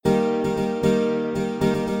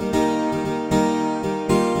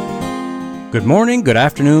Good morning, good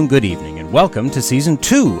afternoon, good evening, and welcome to Season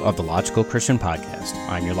 2 of the Logical Christian Podcast.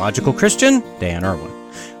 I'm your Logical Christian, Dan Irwin.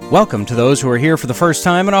 Welcome to those who are here for the first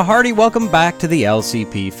time, and a hearty welcome back to the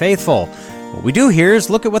LCP faithful. What we do here is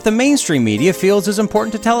look at what the mainstream media feels is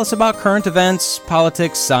important to tell us about current events,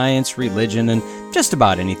 politics, science, religion, and just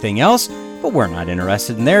about anything else, but we're not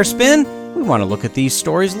interested in their spin. We want to look at these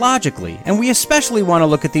stories logically, and we especially want to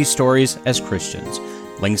look at these stories as Christians.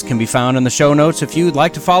 Links can be found in the show notes if you'd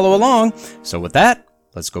like to follow along. So with that,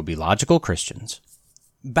 let's go be logical Christians.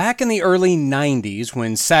 Back in the early 90s,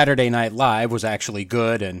 when Saturday Night Live was actually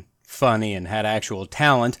good and funny and had actual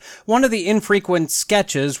talent, one of the infrequent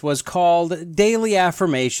sketches was called Daily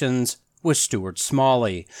Affirmations with Stuart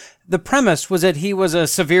Smalley. The premise was that he was a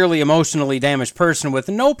severely emotionally damaged person with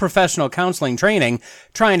no professional counseling training,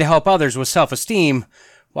 trying to help others with self-esteem,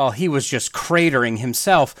 while he was just cratering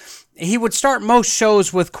himself. He would start most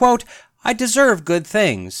shows with, quote, "I deserve good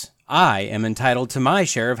things. I am entitled to my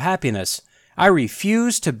share of happiness. I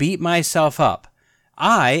refuse to beat myself up.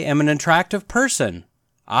 I am an attractive person.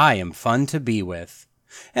 I am fun to be with."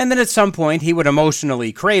 And then at some point he would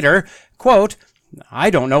emotionally crater, quote, "I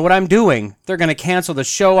don't know what I'm doing. They're going to cancel the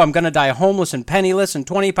show. I'm going to die homeless and penniless and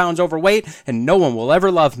 20 pounds overweight, and no one will ever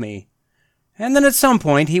love me." And then at some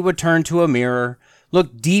point he would turn to a mirror,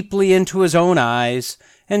 look deeply into his own eyes,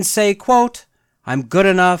 and say, quote, "I'm good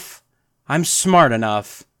enough, I'm smart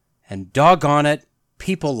enough, and doggone it,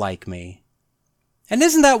 people like me." And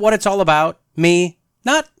isn't that what it's all about? Me?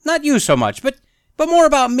 Not you so much, but more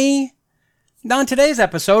about me. On today's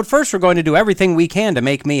episode, first we're going to do everything we can to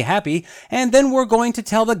make me happy, and then we're going to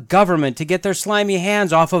tell the government to get their slimy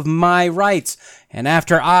hands off of my rights. And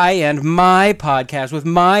after I end my podcast with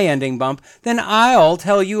my ending bump, then I'll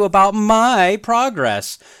tell you about my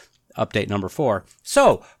progress. Update number 4.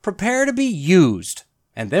 So, prepare to be used,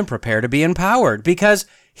 and then prepare to be empowered, because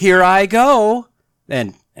here I go.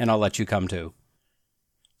 And I'll let you come too.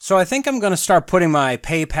 So I think I'm going to start putting my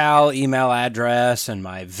PayPal email address and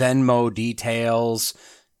my Venmo details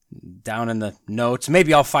down in the notes.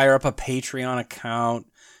 Maybe I'll fire up a Patreon account,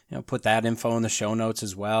 put that info in the show notes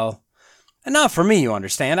as well. And not for me, you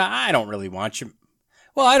understand. I don't really want your...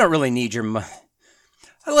 Well, I don't really need your money.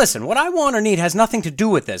 Listen, what I want or need has nothing to do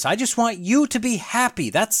with this. I just want you to be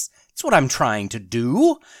happy. That's what I'm trying to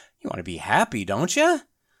do. You want to be happy, don't you?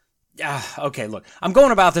 Okay, look, I'm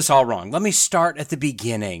going about this all wrong. Let me start at the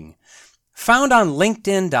beginning. Found on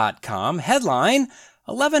LinkedIn.com, headline,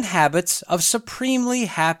 11 Habits of Supremely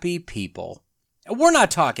Happy People. We're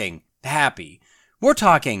not talking happy. We're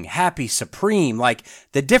talking happy supreme, like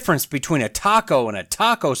the difference between a taco and a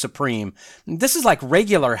taco supreme. This is like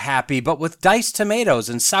regular happy, but with diced tomatoes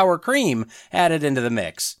and sour cream added into the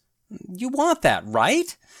mix. You want that,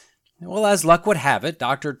 right? Well, as luck would have it,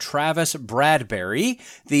 Dr. Travis Bradberry,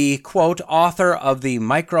 the, quote, author of the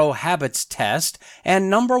Micro Habits Test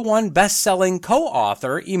and #1 best-selling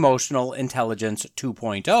co-author, Emotional Intelligence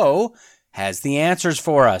 2.0, has the answers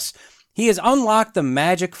for us. He has unlocked the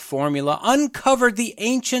magic formula, uncovered the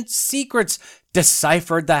ancient secrets,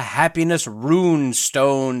 deciphered the happiness rune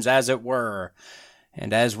stones, as it were.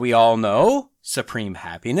 And as we all know, supreme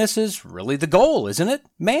happiness is really the goal, isn't it?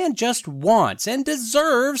 Man just wants and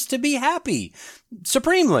deserves to be happy.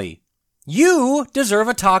 Supremely. You deserve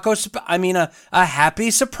a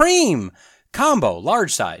happy supreme. Combo,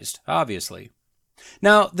 large-sized, obviously.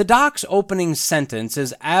 Now, the doc's opening sentence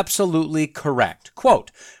is absolutely correct.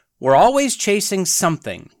 Quote, "We're always chasing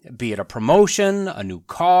something, be it a promotion, a new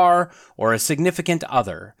car, or a significant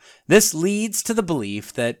other. This leads to the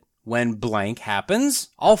belief that when blank happens,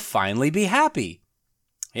 I'll finally be happy."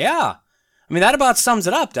 Yeah. That about sums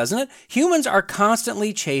it up, doesn't it? Humans are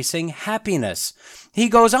constantly chasing happiness. He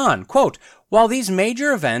goes on, quote, "While these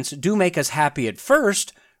major events do make us happy at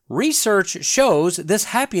first, research shows this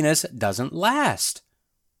happiness doesn't last."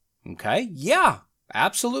 Okay, yeah,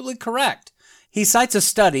 absolutely correct. He cites a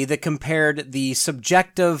study that compared the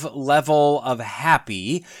subjective level of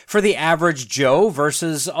happy for the average Joe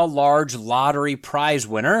versus a large lottery prize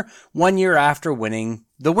winner 1 year after winning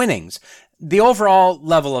the winnings. The overall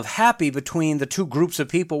level of happy between the two groups of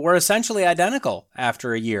people were essentially identical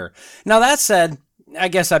after a year. Now that said, I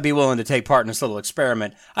guess I'd be willing to take part in this little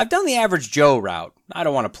experiment. I've done the average Joe route. I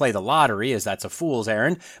don't want to play the lottery, as that's a fool's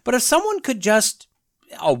errand, but if someone could just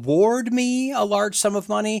award me a large sum of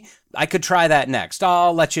money, I could try that next.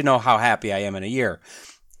 I'll let you know how happy I am in a year.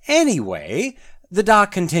 Anyway, the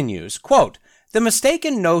doc continues, quote, "The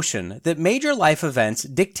mistaken notion that major life events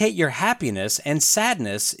dictate your happiness and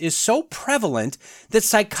sadness is so prevalent that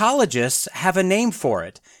psychologists have a name for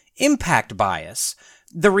it, impact bias.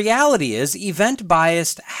 The reality is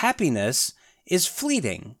event-biased happiness is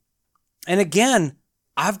fleeting." And again,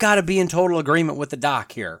 I've got to be in total agreement with the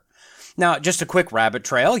doc here. Now, just a quick rabbit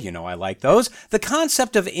trail, I like those. The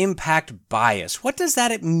concept of impact bias, what does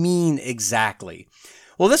that mean exactly?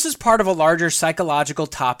 Well, this is part of a larger psychological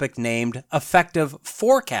topic named affective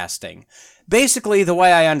forecasting. Basically, the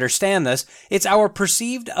way I understand this, it's our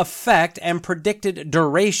perceived effect and predicted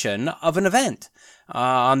duration of an event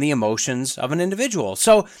on the emotions of an individual.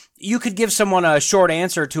 So you could give someone a short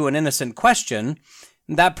answer to an innocent question.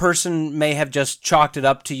 That person may have just chalked it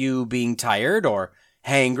up to you being tired or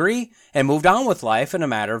hangry and moved on with life in a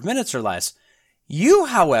matter of minutes or less. You,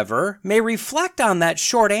 however, may reflect on that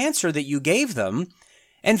short answer that you gave them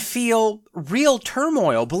and feel real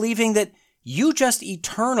turmoil, believing that you just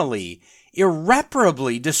eternally,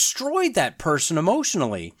 irreparably destroyed that person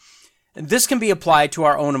emotionally. This can be applied to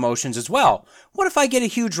our own emotions as well. What if I get a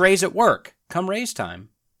huge raise at work come raise time?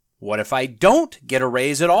 What if I don't get a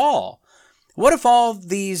raise at all? What if all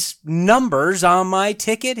these numbers on my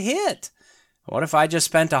ticket hit? What if I just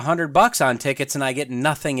spent $100 on tickets and I get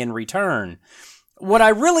nothing in return? What I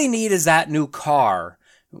really need is that new car.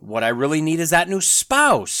 What I really need is that new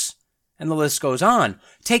spouse. And the list goes on.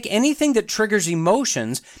 Take anything that triggers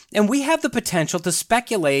emotions, and we have the potential to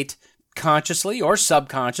speculate, consciously or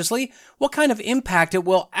subconsciously, what kind of impact it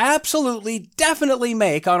will absolutely, definitely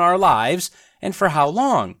make on our lives, and for how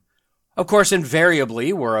long. Of course,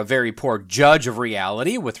 invariably, we're a very poor judge of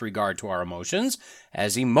reality with regard to our emotions,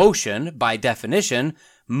 as emotion, by definition,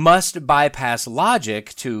 must bypass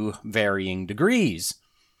logic to varying degrees.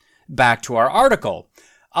 Back to our article.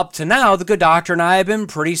 Up to now, the good doctor and I have been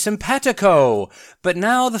pretty simpatico, but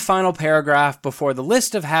now the final paragraph before the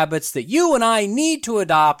list of habits that you and I need to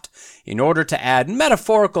adopt in order to add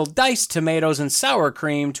metaphorical diced tomatoes and sour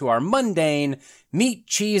cream to our mundane meat,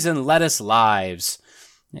 cheese, and lettuce lives.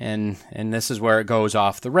 And this is where it goes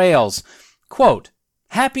off the rails. Quote,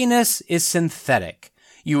 happiness is synthetic.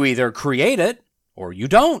 You either create it or you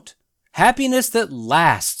don't. Happiness that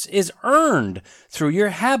lasts is earned through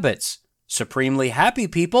your habits. Supremely happy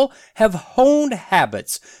people have honed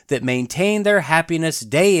habits that maintain their happiness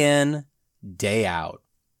day in, day out.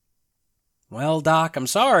 Well, Doc, I'm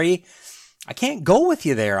sorry. I can't go with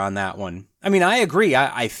you there on that one. I mean, I agree.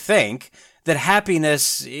 I think that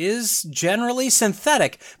happiness is generally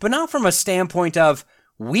synthetic, but not from a standpoint of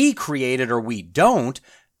we create it or we don't,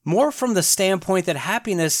 more from the standpoint that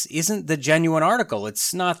happiness isn't the genuine article.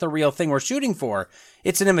 It's not the real thing we're shooting for.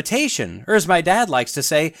 It's an imitation, or as my dad likes to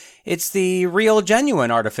say, it's the real, genuine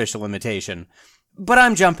artificial imitation. But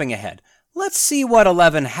I'm jumping ahead. Let's see what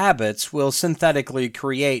 11 habits will synthetically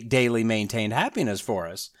create daily maintained happiness for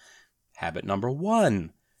us. Habit number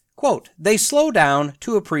 1. Quote, they slow down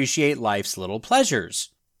to appreciate life's little pleasures.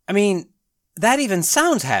 I mean, that even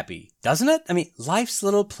sounds happy, doesn't it? I mean, life's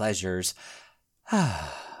little pleasures.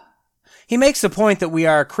 He makes the point that we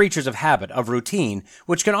are creatures of habit, of routine,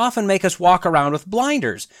 which can often make us walk around with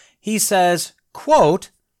blinders. He says,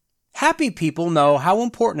 quote, happy people know how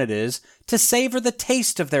important it is to savor the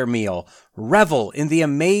taste of their meal, revel in the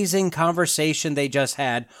amazing conversation they just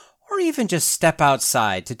had, or even just step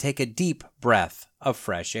outside to take a deep breath of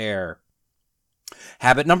fresh air.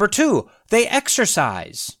 Habit number 2, they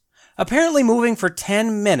exercise. Apparently moving for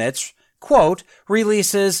 10 minutes, quote,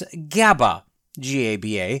 releases GABA,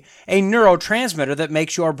 G-A-B-A, a neurotransmitter that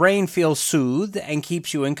makes your brain feel soothed and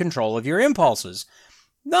keeps you in control of your impulses.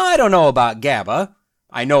 Now, I don't know about GABA.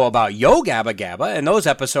 I know about Yo Gabba Gabba, and those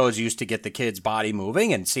episodes used to get the kid's body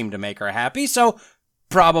moving and seemed to make her happy, so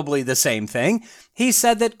probably the same thing. He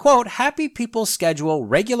said that, quote, happy people schedule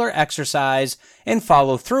regular exercise and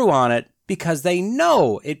follow through on it because they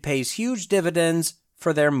know it pays huge dividends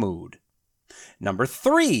for their mood. Number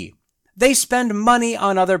 3, they spend money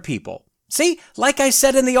on other people. See, like I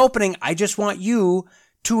said in the opening, I just want you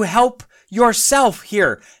to help yourself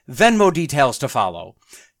here. Venmo details to follow.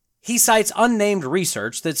 He cites unnamed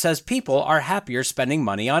research that says people are happier spending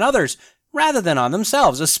money on others rather than on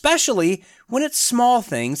themselves, especially when it's small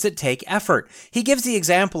things that take effort. He gives the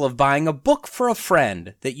example of buying a book for a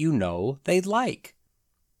friend that you know they'd like.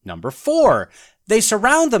 Number 4, they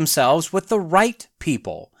surround themselves with the right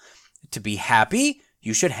people. To be happy,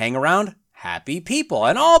 you should hang around happy people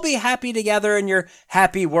and all be happy together in your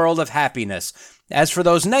happy world of happiness. As for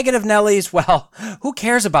those negative Nellies, well, who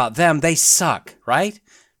cares about them? They suck, right?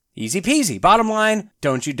 Easy peasy. Bottom line,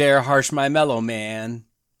 don't you dare harsh my mellow man.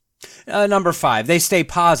 Number 5, they stay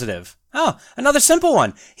positive. Oh, another simple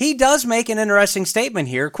one. He does make an interesting statement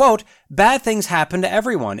here. Quote, bad things happen to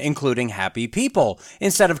everyone, including happy people.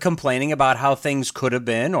 Instead of complaining about how things could have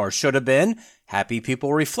been or should have been, happy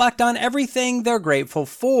people reflect on everything they're grateful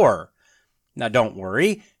for. Now, don't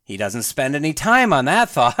worry. He doesn't spend any time on that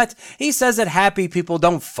thought. He says that happy people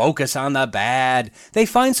don't focus on the bad. They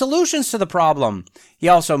find solutions to the problem. He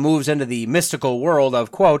also moves into the mystical world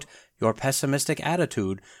of, quote, your pessimistic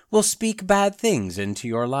attitude will speak bad things into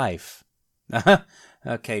your life.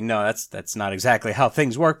 Okay, no, that's not exactly how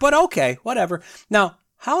things work, but okay, whatever. Now,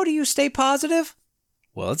 how do you stay positive?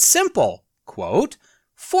 Well, it's simple. Quote,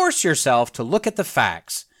 force yourself to look at the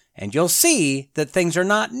facts, and you'll see that things are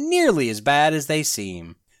not nearly as bad as they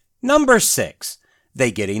seem. Number 6,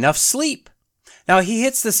 they get enough sleep. Now, he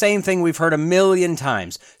hits the same thing we've heard a million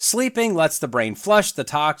times. Sleeping lets the brain flush the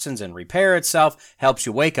toxins and repair itself, helps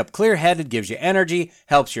you wake up clear-headed, gives you energy,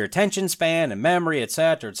 helps your attention span and memory,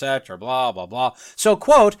 etc., blah, blah, blah. So,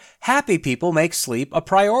 quote, happy people make sleep a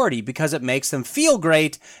priority because it makes them feel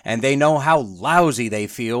great, and they know how lousy they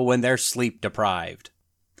feel when they're sleep-deprived.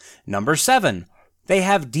 Number 7, they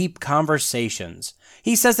have deep conversations.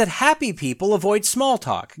 He says that happy people avoid small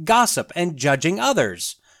talk, gossip, and judging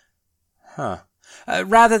others.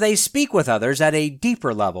 Rather, they speak with others at a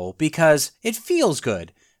deeper level because it feels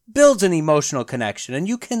good, builds an emotional connection, and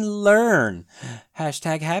you can learn.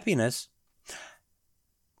 #happiness.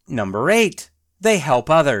 Number 8, they help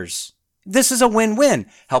others. This is a win-win.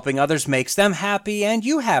 Helping others makes them happy and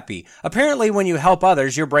you happy. Apparently, when you help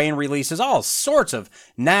others, your brain releases all sorts of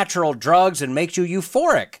natural drugs and makes you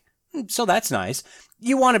euphoric. So that's nice.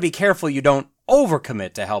 You want to be careful you don't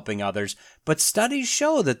overcommit to helping others, but studies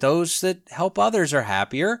show that those that help others are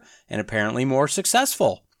happier and apparently more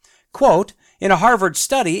successful. Quote, in a Harvard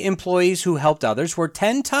study, employees who helped others were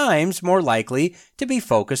 10 times more likely to be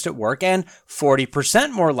focused at work and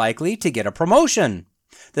 40% more likely to get a promotion.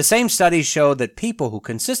 The same studies showed that people who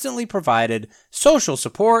consistently provided social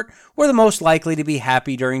support were the most likely to be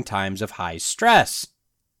happy during times of high stress.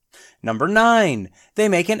 Number 9, they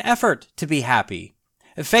make an effort to be happy.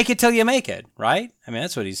 Fake it till you make it, right? I mean,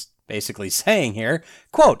 that's what he's basically saying here.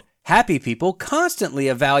 Quote, happy people constantly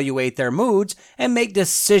evaluate their moods and make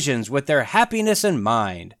decisions with their happiness in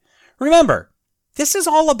mind. Remember, this is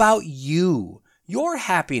all about you. Your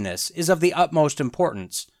happiness is of the utmost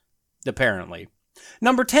importance, apparently.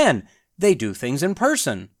 Number 10, they do things in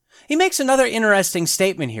person. He makes another interesting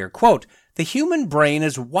statement here. Quote, the human brain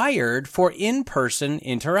is wired for in-person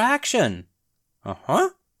interaction.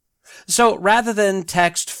 So rather than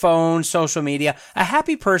text, phone, social media, a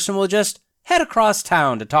happy person will just head across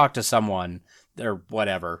town to talk to someone, or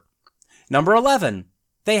whatever. Number 11,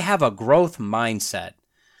 they have a growth mindset.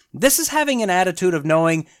 This is having an attitude of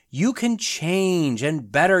knowing you can change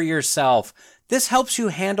and better yourself. This helps you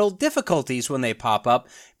handle difficulties when they pop up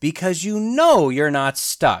because you know you're not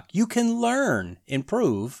stuck. You can learn,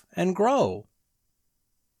 improve, and grow.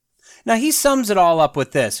 Now he sums it all up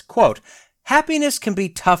with this, quote, happiness can be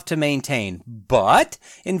tough to maintain, but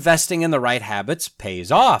investing in the right habits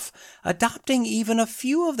pays off. Adopting even a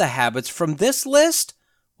few of the habits from this list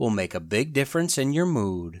will make a big difference in your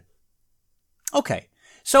mood. Okay,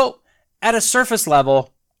 so at a surface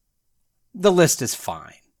level, the list is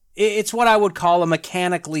fine. It's what I would call a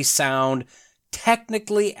mechanically sound,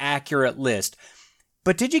 technically accurate list.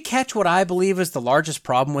 But did you catch what I believe is the largest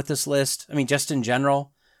problem with this list? I mean, just in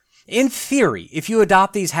general? In theory, if you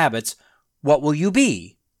adopt these habits, what will you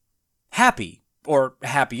be? Happy, or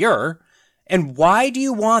happier. And why do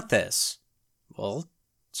you want this? Well,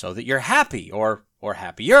 so that you're happy, or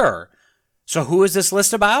happier. So who is this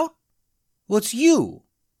list about? Well, it's you.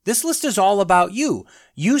 This list is all about you.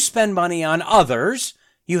 You spend money on others.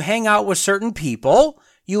 You hang out with certain people.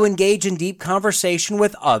 You engage in deep conversation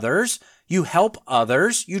with others. You help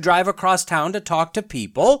others. You drive across town to talk to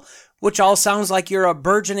people, which all sounds like you're a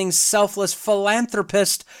burgeoning, selfless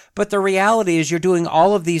philanthropist, but the reality is you're doing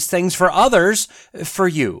all of these things for others, for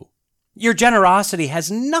you. Your generosity has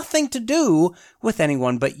nothing to do with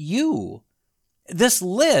anyone but you. This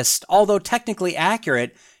list, although technically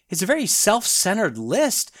accurate, is a very self-centered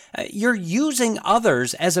list. You're using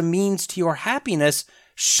others as a means to your happiness,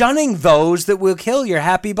 shunning those that will kill your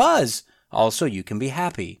happy buzz. Also, you can be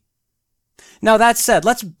happy. Now, that said,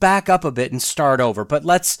 let's back up a bit and start over, but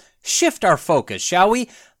let's shift our focus, shall we?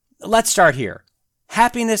 Let's start here.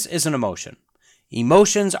 Happiness is an emotion.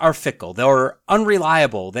 Emotions are fickle. They're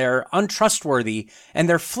unreliable. They're untrustworthy, and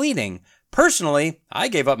they're fleeting. Personally, I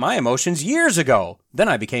gave up my emotions years ago. Then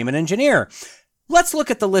I became an engineer. Let's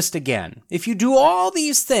look at the list again. If you do all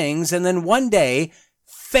these things and then one day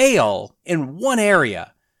fail in one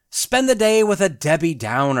area, spend the day with a Debbie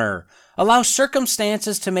Downer, allow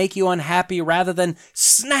circumstances to make you unhappy rather than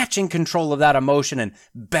snatching control of that emotion and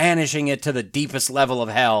banishing it to the deepest level of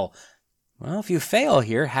hell. Well, if you fail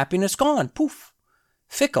here, happiness gone. Poof.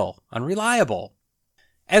 Fickle, unreliable.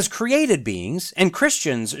 As created beings, and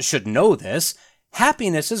Christians should know this,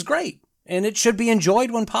 happiness is great, and it should be enjoyed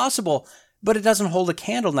when possible, but it doesn't hold a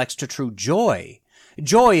candle next to true joy.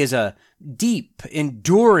 Joy is a deep,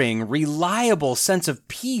 enduring, reliable sense of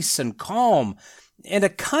peace and calm, and a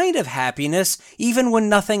kind of happiness even when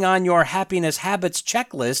nothing on your happiness habits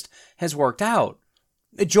checklist has worked out.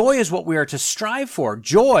 Joy is what we are to strive for.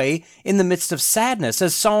 Joy in the midst of sadness.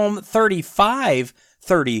 As Psalm 30,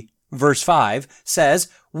 verse 5 says,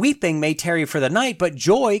 "Weeping may tarry for the night, but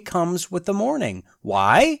joy comes with the morning."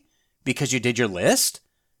 Why? Because you did your list?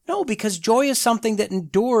 No, because joy is something that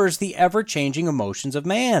endures the ever-changing emotions of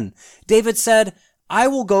man. David said, "I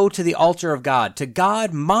will go to the altar of God, to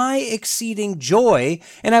God my exceeding joy,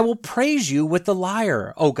 and I will praise you with the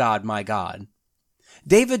lyre, O God, my God."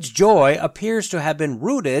 David's joy appears to have been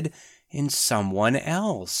rooted in someone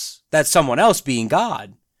else, that someone else being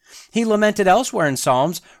God. He lamented elsewhere in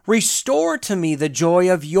Psalms, "Restore to me the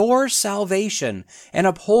joy of your salvation, and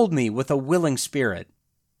uphold me with a willing spirit."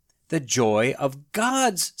 The joy of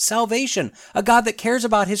God's salvation, a God that cares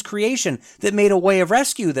about his creation, that made a way of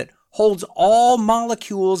rescue, that holds all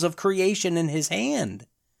molecules of creation in his hand.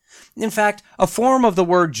 In fact, a form of the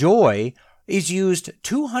word joy is used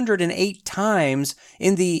 208 times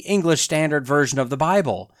in the English Standard Version of the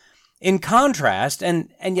Bible. In contrast, and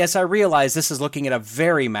yes, I realize this is looking at a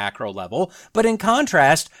very macro level, but in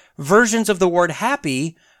contrast, versions of the word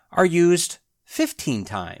happy are used 15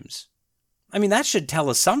 times. I mean, that should tell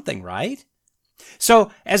us something, right?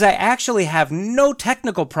 So, as I actually have no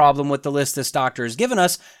technical problem with the list this doctor has given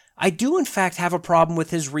us, I do in fact have a problem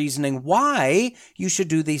with his reasoning why you should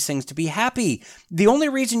do these things to be happy. The only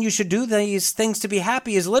reason you should do these things to be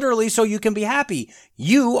happy is literally so you can be happy.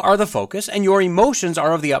 You are the focus, and your emotions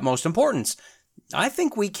are of the utmost importance. I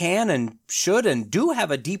think we can and should and do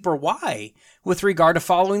have a deeper why with regard to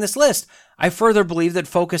following this list. I further believe that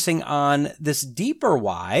focusing on this deeper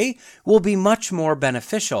why will be much more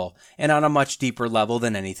beneficial and on a much deeper level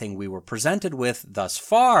than anything we were presented with thus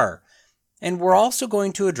far. And we're also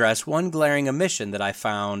going to address one glaring omission that I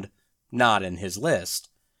found not in his list.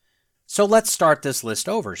 So let's start this list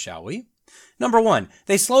over, shall we? Number 1,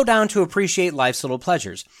 they slow down to appreciate life's little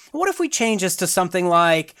pleasures. What if we change this to something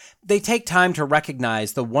like, they take time to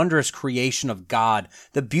recognize the wondrous creation of God,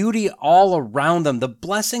 the beauty all around them, the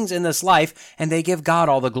blessings in this life, and they give God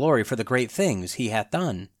all the glory for the great things he hath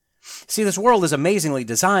done. See, this world is amazingly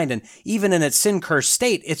designed, and even in its sin-cursed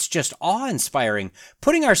state, it's just awe-inspiring.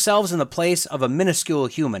 Putting ourselves in the place of a minuscule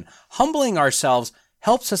human, humbling ourselves,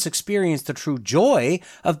 helps us experience the true joy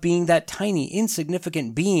of being that tiny,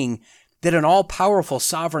 insignificant being that an all-powerful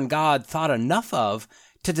sovereign God thought enough of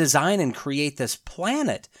to design and create this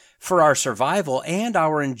planet for our survival and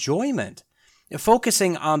our enjoyment.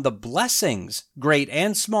 Focusing on the blessings, great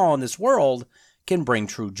and small, in this world can bring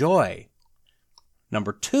true joy.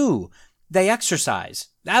 Number 2, they exercise.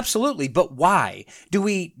 Absolutely, but why? Do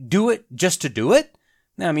we do it just to do it?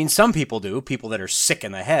 I mean, some people do, people that are sick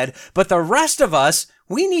in the head, but the rest of us,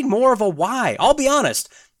 we need more of a why. I'll be honest.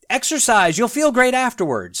 Exercise, you'll feel great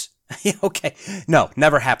afterwards. Okay, no,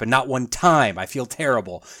 never happened. Not one time. I feel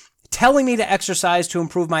terrible. Telling me to exercise to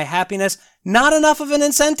improve my happiness, not enough of an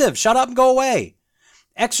incentive. Shut up and go away.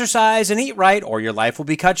 Exercise and eat right, or your life will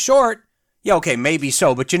be cut short. Yeah, okay, maybe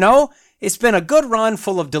so, but you know, it's been a good run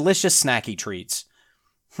full of delicious snacky treats.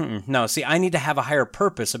 No, see, I need to have a higher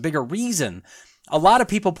purpose, a bigger reason. A lot of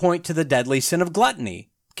people point to the deadly sin of gluttony.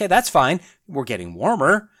 Okay, that's fine. We're getting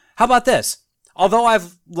warmer. How about this? Although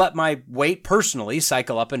I've let my weight personally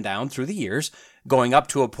cycle up and down through the years, going up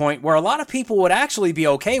to a point where a lot of people would actually be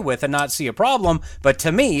okay with and not see a problem, but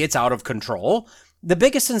to me, it's out of control. The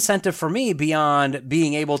biggest incentive for me, beyond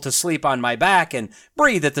being able to sleep on my back and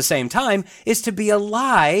breathe at the same time, is to be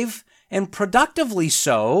alive, and productively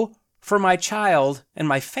so, for my child and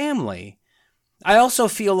my family. I also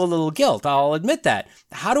feel a little guilt, I'll admit that.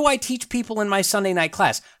 How do I teach people in my Sunday night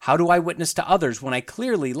class? How do I witness to others when I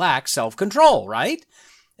clearly lack self-control, right?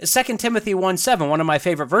 2 Timothy 1:7, one of my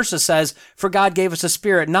favorite verses, says, "For God gave us a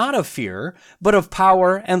spirit not of fear, but of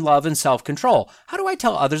power and love and self-control." How do I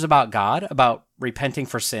tell others about God, about repenting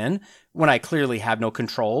for sin, when I clearly have no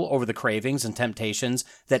control over the cravings and temptations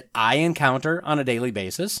that I encounter on a daily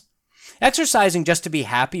basis? Exercising just to be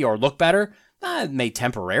happy or look better, it may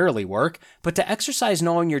temporarily work, but to exercise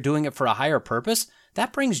knowing you're doing it for a higher purpose,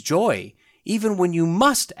 that brings joy, even when you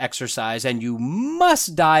must exercise and you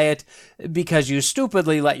must diet because you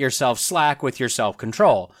stupidly let yourself slack with your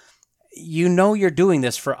self-control. You know you're doing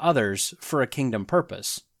this for others for a kingdom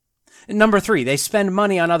purpose. Number 3, they spend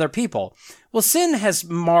money on other people. Well, sin has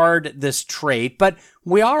marred this trait, but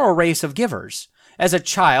we are a race of givers. As a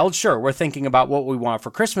child, sure, we're thinking about what we want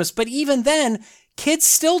for Christmas, but even then, kids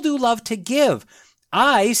still do love to give.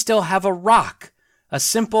 I still have a rock, a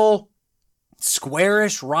simple,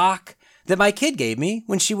 squarish rock that my kid gave me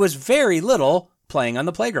when she was very little playing on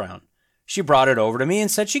the playground. She brought it over to me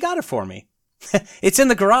and said she got it for me. It's in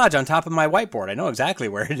the garage on top of my whiteboard. I know exactly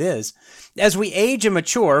where it is. As we age and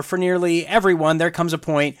mature, for nearly everyone, there comes a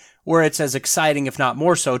point where it's as exciting, if not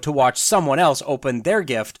more so, to watch someone else open their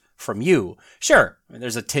gift from you. Sure,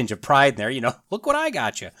 there's a tinge of pride in there, look what I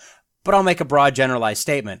got you. But I'll make a broad generalized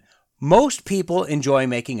statement. Most people enjoy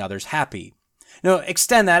making others happy. Now,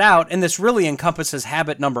 extend that out, and this really encompasses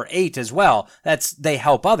habit number 8 as well. That's they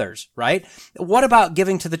help others, right? What about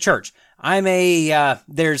giving to the church? I'm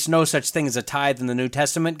there's no such thing as a tithe in the New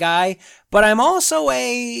Testament guy, but I'm also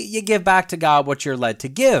you give back to God what you're led to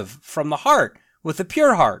give from the heart with a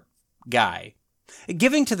pure heart guy.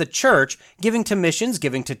 Giving to the church, giving to missions,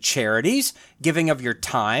 giving to charities, giving of your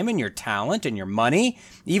time and your talent and your money,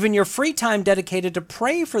 even your free time dedicated to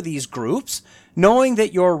pray for these groups, knowing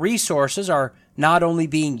that your resources are not only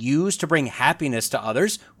being used to bring happiness to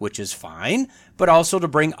others, which is fine, but also to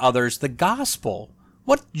bring others the gospel.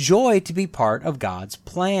 What joy to be part of God's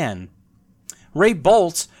plan. Ray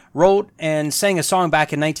Boltz wrote and sang a song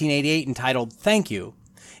back in 1988 entitled Thank You.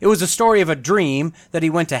 It was a story of a dream that he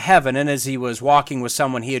went to heaven, and as he was walking with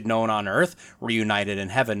someone he had known on earth, reunited in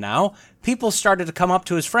heaven now, people started to come up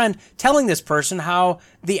to his friend, telling this person how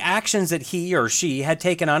the actions that he or she had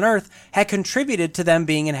taken on earth had contributed to them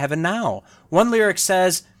being in heaven now. One lyric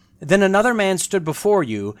says, "Then another man stood before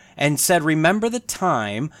you and said, 'Remember the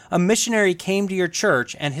time a missionary came to your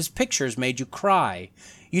church and his pictures made you cry.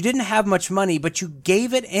 You didn't have much money, but you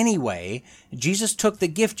gave it anyway. Jesus took the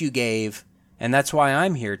gift you gave, and that's why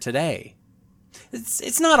I'm here today.'"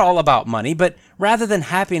 It's not all about money, but rather than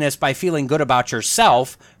happiness by feeling good about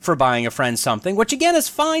yourself for buying a friend something, which again is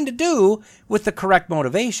fine to do with the correct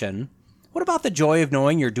motivation, what about the joy of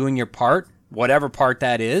knowing you're doing your part, whatever part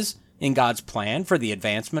that is, in God's plan for the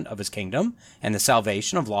advancement of his kingdom and the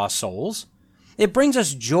salvation of lost souls? It brings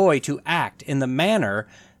us joy to act in the manner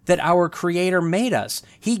that our Creator made us.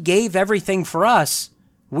 He gave everything for us.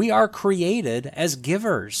 We are created as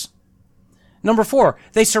givers. Number 4,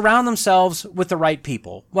 they surround themselves with the right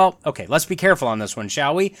people. Well, okay, let's be careful on this one,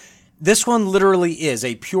 shall we? This one literally is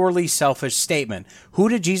a purely selfish statement. Who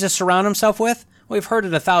did Jesus surround himself with? We've heard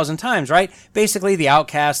it 1,000 times, right? Basically, the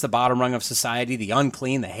outcast, the bottom rung of society, the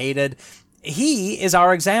unclean, the hated. He is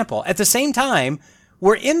our example. At the same time,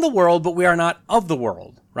 we're in the world, but we are not of the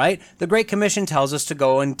world, right? The Great Commission tells us to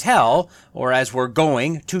go and tell, or as we're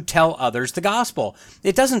going, to tell others the gospel.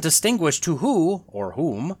 It doesn't distinguish to who or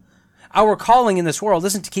whom. Our calling in this world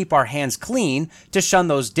isn't to keep our hands clean, to shun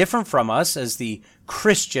those different from us as the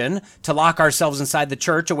Christian, to lock ourselves inside the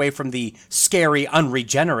church away from the scary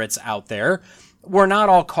unregenerates out there. We're not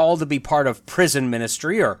all called to be part of prison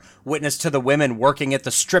ministry or witness to the women working at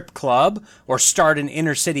the strip club or start an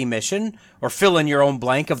inner city mission or fill in your own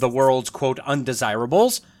blank of the world's, quote,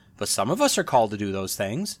 undesirables. But some of us are called to do those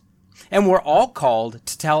things. And we're all called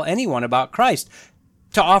to tell anyone about Christ,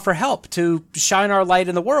 to offer help, to shine our light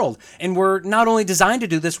in the world. And we're not only designed to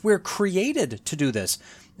do this, we're created to do this.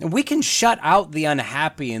 And we can shut out the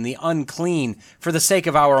unhappy and the unclean for the sake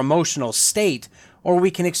of our emotional state, or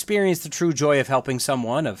we can experience the true joy of helping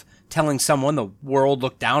someone, of telling someone the world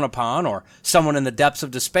looked down upon, or someone in the depths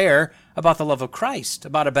of despair about the love of Christ,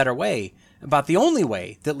 about a better way, about the only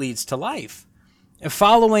way that leads to life.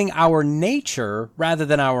 Following our nature rather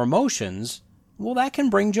than our emotions, well, that can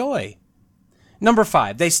bring joy. Number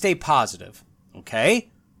 5, they stay positive.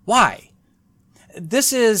 Okay? Why?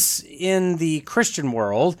 This is, in the Christian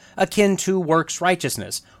world, akin to works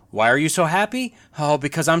righteousness. Why are you so happy? Oh,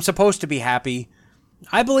 because I'm supposed to be happy.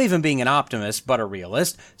 I believe in being an optimist, but a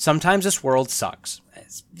realist. Sometimes this world sucks.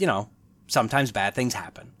 Sometimes bad things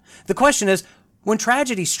happen. The question is, when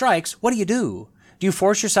tragedy strikes, what do? Do you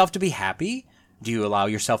force yourself to be happy? Do you allow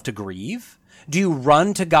yourself to grieve? Do you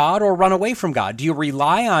run to God or run away from God? Do you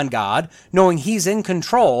rely on God, knowing He's in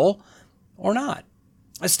control, or not?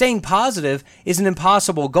 Staying positive is an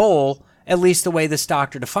impossible goal, at least the way this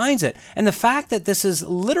doctor defines it. And the fact that this is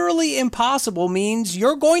literally impossible means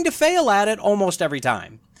you're going to fail at it almost every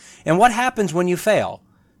time. And what happens when you fail?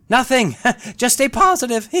 Nothing. Just stay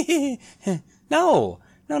positive. No.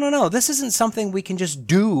 This isn't something we can just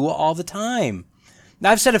do all the time.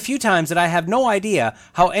 Now, I've said a few times that I have no idea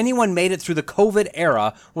how anyone made it through the COVID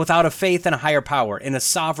era without a faith in a higher power, in a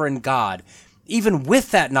sovereign God. Even with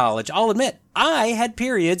that knowledge, I'll admit, I had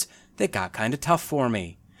periods that got kind of tough for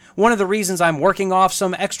me. One of the reasons I'm working off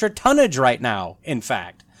some extra tonnage right now, in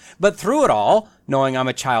fact. But through it all, knowing I'm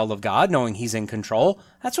a child of God, knowing He's in control,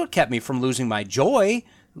 that's what kept me from losing my joy,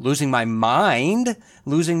 losing my mind,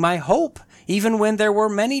 losing my hope, even when there were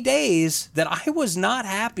many days that I was not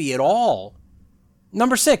happy at all.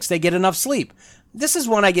 Number 6, they get enough sleep. This is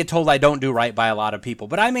one I get told I don't do right by a lot of people,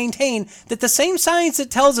 but I maintain that the same science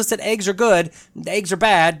that tells us that eggs are good, eggs are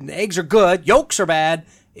bad, eggs are good, yolks are bad,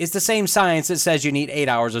 is the same science that says you need 8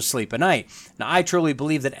 hours of sleep a night. Now, I truly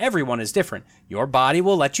believe that everyone is different. Your body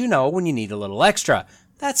will let you know when you need a little extra.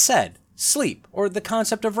 That said, sleep, or the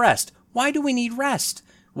concept of rest. Why do we need rest?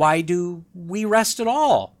 Why do we rest at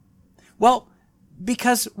all? Well,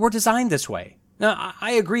 because we're designed this way. Now,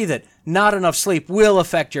 I agree that not enough sleep will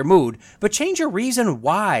affect your mood, but change your reason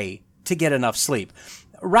why to get enough sleep.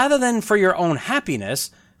 Rather than for your own happiness,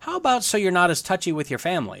 how about so you're not as touchy with your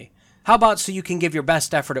family? How about so you can give your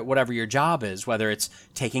best effort at whatever your job is, whether it's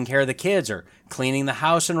taking care of the kids or cleaning the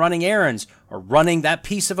house and running errands or running that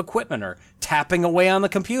piece of equipment or tapping away on the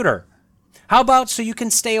computer? How about so you can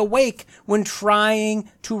stay awake when trying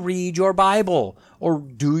to read your Bible or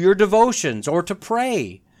do your devotions or to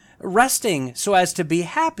pray? Resting so as to be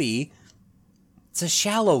happy, it's a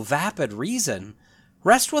shallow, vapid reason.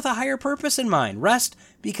 Rest with a higher purpose in mind. Rest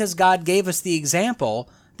because God gave us the example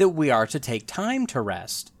that we are to take time to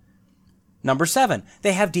rest. Number 7,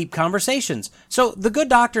 they have deep conversations. So the good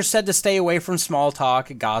doctor said to stay away from small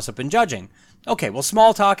talk, gossip, and judging. Okay, well,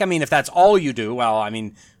 small talk, if that's all you do,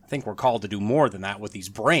 I think we're called to do more than that with these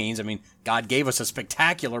brains. God gave us a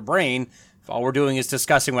spectacular brain. If all we're doing is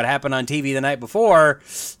discussing what happened on TV the night before,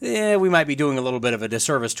 we might be doing a little bit of a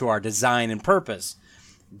disservice to our design and purpose.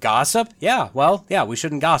 Gossip? We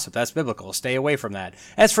shouldn't gossip. That's biblical. Stay away from that.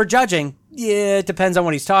 As for judging, it depends on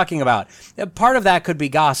what he's talking about. Part of that could be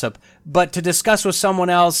gossip, but to discuss with someone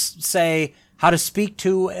else, say, how to speak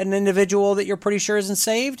to an individual that you're pretty sure isn't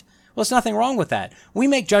saved, well, there's nothing wrong with that. We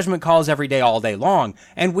make judgment calls every day, all day long,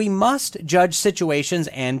 and we must judge situations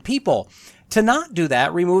and people. To not do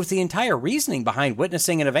that removes the entire reasoning behind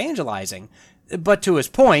witnessing and evangelizing. But to his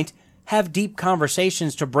point, have deep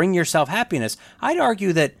conversations to bring yourself happiness. I'd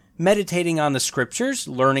argue that meditating on the scriptures,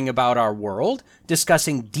 learning about our world,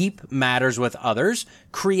 discussing deep matters with others,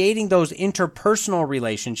 creating those interpersonal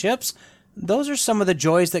relationships, those are some of the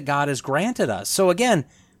joys that God has granted us. So again,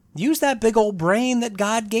 use that big old brain that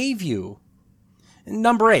God gave you.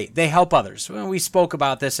 Number 8, they help others. We spoke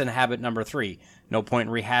about this in habit number 3. No point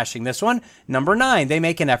in rehashing this one. Number 9, they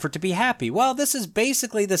make an effort to be happy. Well, this is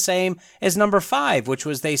basically the same as number 5, which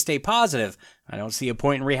was they stay positive. I don't see a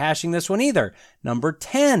point in rehashing this one either. Number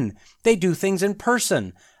 10, they do things in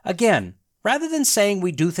person. Again, rather than saying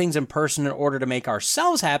we do things in person in order to make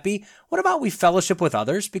ourselves happy, what about we fellowship with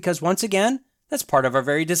others? Because once again, that's part of our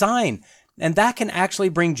very design. And that can actually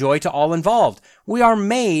bring joy to all involved. We are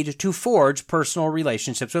made to forge personal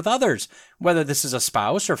relationships with others, whether this is a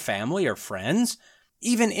spouse or family or friends.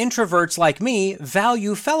 Even introverts like me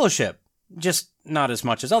value fellowship, just not as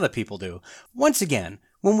much as other people do. Once again,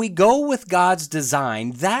 when we go with God's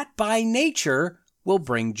design, that by nature will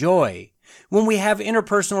bring joy. When we have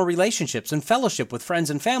interpersonal relationships and fellowship with friends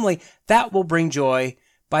and family, that will bring joy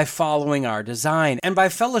by following our design. And by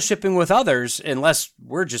fellowshipping with others, unless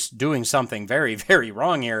we're just doing something very, very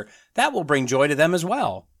wrong here, that will bring joy to them as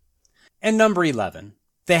well. And number 11,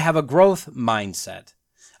 they have a growth mindset.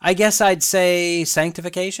 I guess I'd say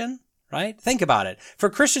sanctification, right? Think about it. For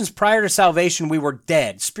Christians prior to salvation, we were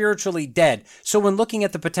dead, spiritually dead. So when looking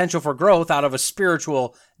at the potential for growth out of a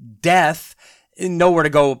spiritual death, nowhere to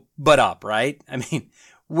go but up, right?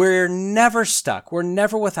 We're never stuck. We're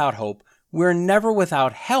never without hope. We're never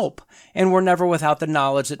without help, and we're never without the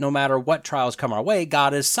knowledge that no matter what trials come our way,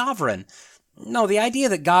 God is sovereign. No, the idea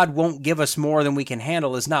that God won't give us more than we can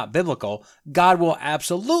handle is not biblical. God will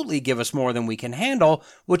absolutely give us more than we can handle,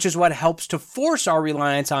 which is what helps to force our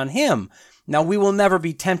reliance on Him. Now, we will never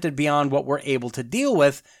be tempted beyond what we're able to deal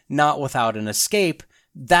with, not without an escape.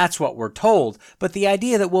 That's what we're told. But the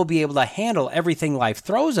idea that we'll be able to handle everything life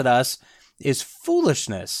throws at us is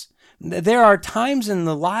foolishness. There are times in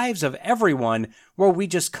the lives of everyone where we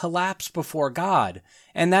just collapse before God,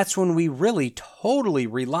 and that's when we really totally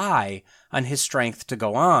rely on His strength to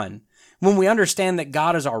go on. When we understand that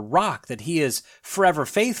God is our rock, that He is forever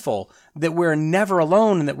faithful, that we're never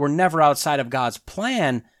alone, and that we're never outside of God's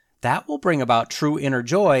plan, that will bring about true inner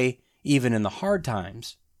joy, even in the hard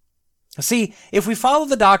times. See, if we follow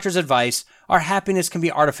the doctor's advice, our happiness can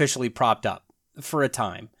be artificially propped up for a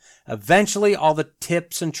time. Eventually, all the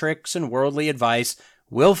tips and tricks and worldly advice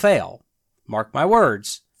will fail. Mark my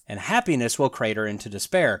words, and happiness will crater into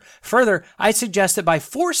despair. Further, I suggest that by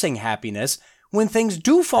forcing happiness, when things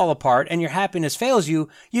do fall apart and your happiness fails you,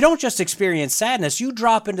 you don't just experience sadness, you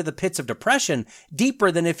drop into the pits of depression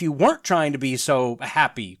deeper than if you weren't trying to be so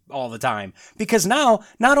happy all the time. Because now,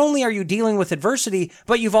 not only are you dealing with adversity,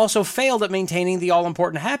 but you've also failed at maintaining the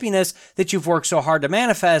all-important happiness that you've worked so hard to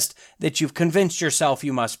manifest, that you've convinced yourself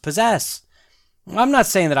you must possess. I'm not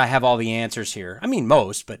saying that I have all the answers here. I mean,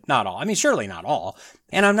 most, but not all. I mean, surely not all.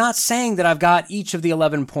 And I'm not saying that I've got each of the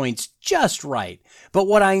 11 points just right. But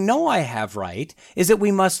what I know I have right is that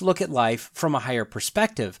we must look at life from a higher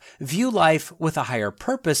perspective, view life with a higher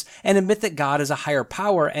purpose, and admit that God is a higher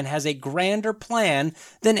power and has a grander plan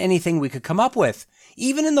than anything we could come up with.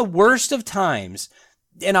 Even in the worst of times,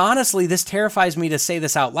 and honestly, this terrifies me to say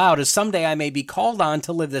this out loud, as someday I may be called on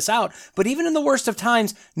to live this out. But even in the worst of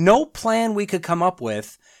times, no plan we could come up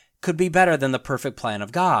with could be better than the perfect plan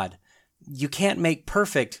of God. You can't make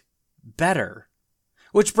perfect better.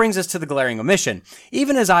 Which brings us to the glaring omission.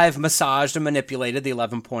 Even as I've massaged and manipulated the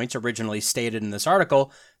 11 points originally stated in this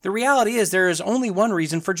article, the reality is there is only one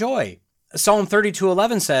reason for joy. Psalm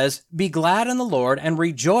 32:11 says, "Be glad in the Lord and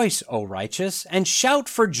rejoice, O righteous, and shout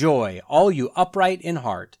for joy, all you upright in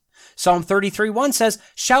heart." Psalm 33:1 says,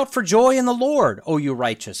 "Shout for joy in the Lord, O you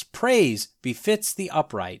righteous. Praise befits the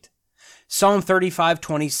upright." Psalm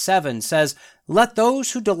 35:27 says, "Let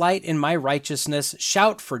those who delight in my righteousness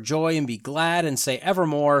shout for joy and be glad and say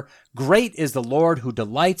evermore, great is the Lord who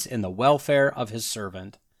delights in the welfare of his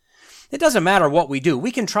servant." It doesn't matter what we do.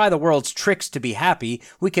 We can try the world's tricks to be happy.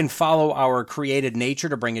 We can follow our created nature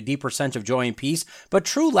to bring a deeper sense of joy and peace. But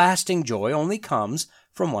true lasting joy only comes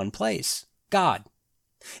from one place: God.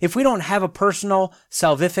 If we don't have a personal,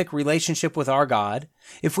 salvific relationship with our God,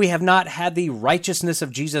 if we have not had the righteousness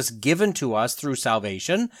of Jesus given to us through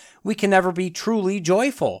salvation, we can never be truly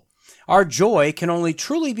joyful. Our joy can only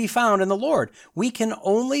truly be found in the Lord. We can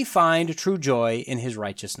only find true joy in his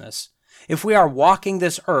righteousness. If we are walking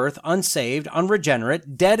this earth unsaved,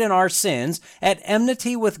 unregenerate, dead in our sins, at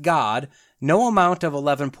enmity with God, no amount of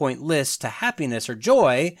 11-point lists to happiness or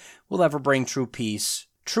joy will ever bring true peace,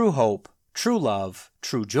 true hope, true love,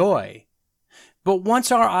 true joy. But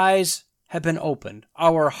once our eyes have been opened,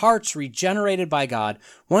 our hearts regenerated by God,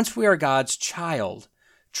 once we are God's child,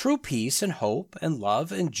 true peace and hope and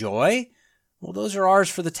love and joy, well, those are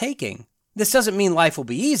ours for the taking. This doesn't mean life will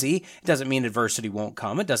be easy. It doesn't mean adversity won't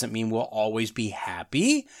come. It doesn't mean we'll always be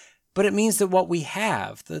happy. But it means that what we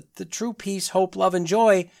have, the true peace, hope, love, and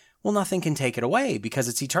joy, well, nothing can take it away because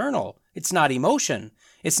it's eternal. It's not emotion.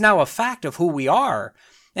 It's now a fact of who we are.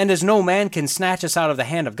 And as no man can snatch us out of the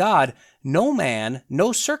hand of God, no man,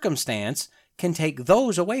 no circumstance can take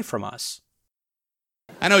those away from us.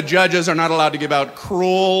 I know judges are not allowed to give out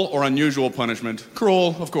cruel or unusual punishment.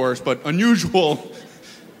 Cruel, of course, but unusual,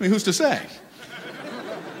 I mean, who's to say?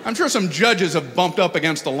 I'm sure some judges have bumped up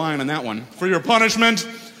against the line on that one. For your punishment,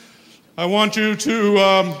 I want you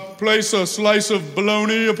to place a slice of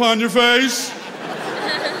bologna upon your face.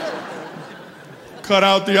 Cut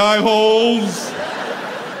out the eye holes.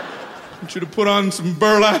 I want you to put on some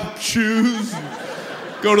burlap shoes.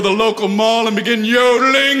 Go to the local mall and begin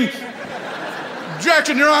yodeling.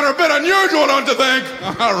 Objection, Your Honor, a bit unusual, don't you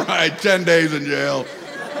think? All right, 10 days in jail.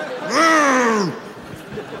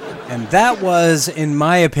 And that was, in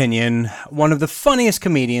my opinion, one of the funniest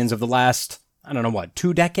comedians of the last,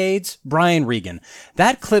 2 decades? Brian Regan.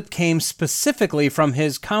 That clip came specifically from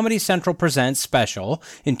his Comedy Central Presents special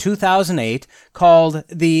in 2008 called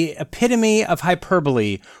The Epitome of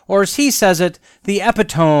Hyperbole, or as he says it, The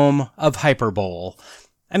Epitome of Hyperbole.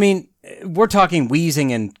 I mean, we're talking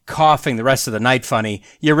wheezing and coughing the rest of the night funny.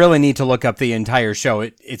 You really need to look up the entire show.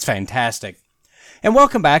 It's fantastic. And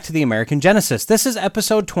welcome back to the American Genesis. This is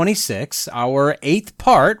episode 26, our 8th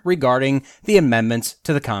part regarding the amendments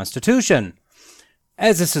to the Constitution.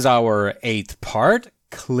 As this is our 8th part,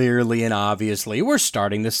 clearly and obviously, we're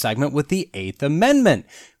starting this segment with the 8th Amendment,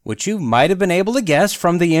 which you might have been able to guess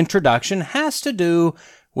from the introduction has to do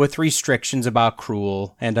with restrictions about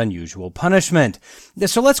cruel and unusual punishment.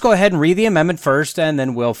 So let's go ahead and read the amendment first, and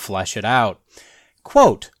then we'll flesh it out.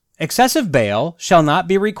 Quote, "Excessive bail shall not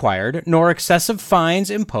be required, nor excessive fines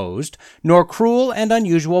imposed, nor cruel and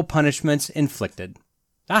unusual punishments inflicted."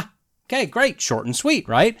 Okay, great. Short and sweet,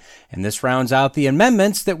 right? And this rounds out the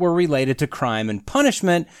amendments that were related to crime and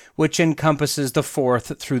punishment, which encompasses the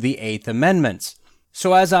 4th through the 8th Amendments.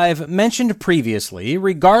 So as I've mentioned previously,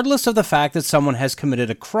 regardless of the fact that someone has committed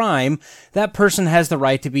a crime, that person has the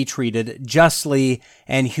right to be treated justly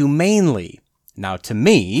and humanely. Now, to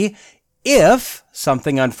me, if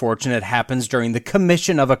something unfortunate happens during the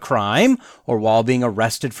commission of a crime or while being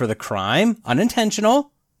arrested for the crime,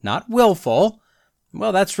 unintentional, not willful,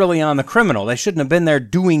 Well, that's really on the criminal. They shouldn't have been there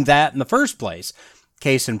doing that in the first place.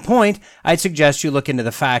 Case in point, I'd suggest you look into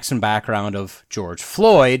the facts and background of George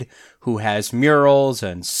Floyd, who has murals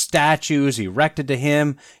and statues erected to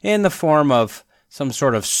him in the form of some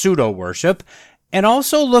sort of pseudo-worship, and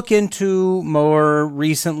also look into, more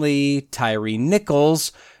recently, Tyre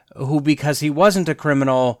Nichols, who, because he wasn't a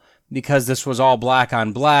criminal, because this was all black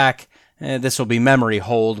on black, this will be memory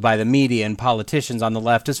holed by the media and politicians on the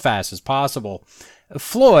left as fast as possible.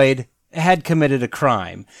 Floyd had committed a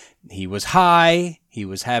crime. He was high, he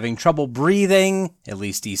was having trouble breathing, at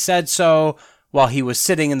least he said so, while he was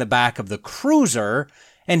sitting in the back of the cruiser,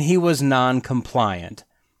 and he was non-compliant.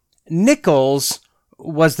 Nichols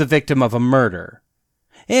was the victim of a murder.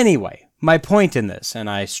 Anyway, my point in this, and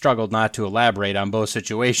I struggled not to elaborate on both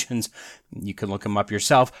situations, you can look them up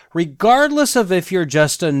yourself, regardless of if you're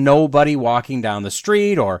just a nobody walking down the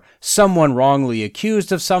street or someone wrongly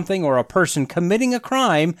accused of something or a person committing a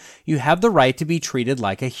crime, you have the right to be treated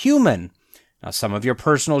like a human. Now, some of your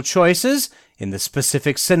personal choices in the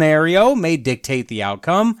specific scenario may dictate the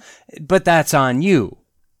outcome, but that's on you.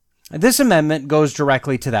 This amendment goes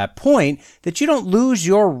directly to that point, that you don't lose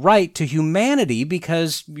your right to humanity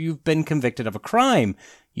because you've been convicted of a crime.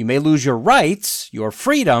 You may lose your rights, your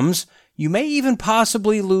freedoms, you may even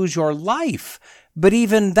possibly lose your life, but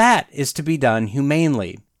even that is to be done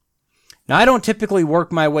humanely. Now, I don't typically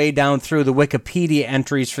work my way down through the Wikipedia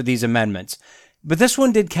entries for these amendments, but this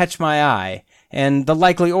one did catch my eye, and the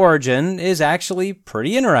likely origin is actually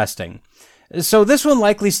pretty interesting. So this one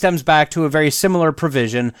likely stems back to a very similar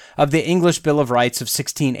provision of the English Bill of Rights of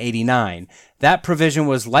 1689. That provision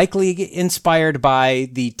was likely inspired by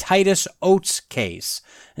the Titus Oates case.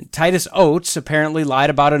 Titus Oates apparently lied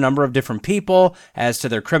about a number of different people as to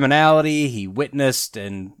their criminality. He witnessed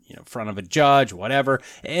in front of a judge, whatever,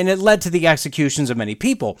 and it led to the executions of many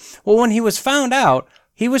people. Well, when he was found out,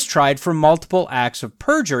 he was tried for multiple acts of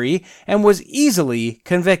perjury and was easily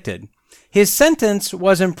convicted. His sentence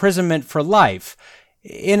was imprisonment for life.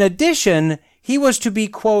 In addition, he was to be,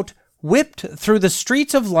 quote, whipped through the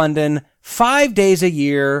streets of London 5 days a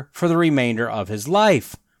year for the remainder of his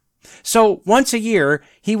life. So once a year,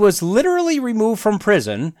 he was literally removed from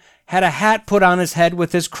prison, had a hat put on his head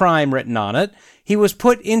with his crime written on it. He was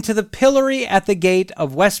put into the pillory at the gate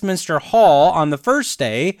of Westminster Hall on the first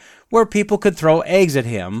day, where people could throw eggs at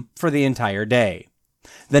him for the entire day.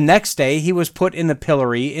 The next day, he was put in the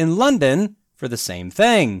pillory in London for the same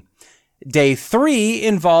thing. Day 3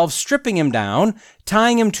 involved stripping him down,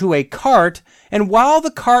 tying him to a cart, and while the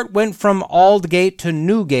cart went from Aldgate to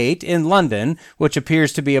Newgate in London, which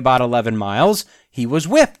appears to be about 11 miles, he was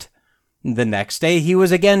whipped. The next day, he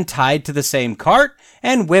was again tied to the same cart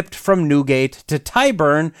and whipped from Newgate to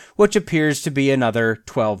Tyburn, which appears to be another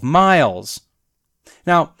 12 miles.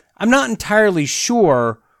 Now, I'm not entirely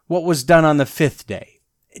sure what was done on the 5th day.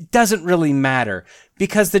 It doesn't really matter.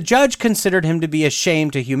 Because the judge considered him to be a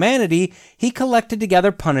shame to humanity, he collected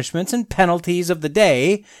together punishments and penalties of the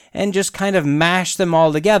day and just kind of mashed them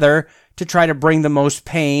all together to try to bring the most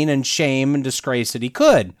pain and shame and disgrace that he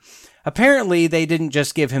could. Apparently, they didn't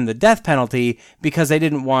just give him the death penalty because they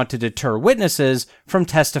didn't want to deter witnesses from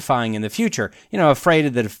testifying in the future.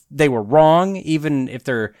 Afraid that if they were wrong, even if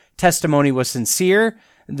their testimony was sincere,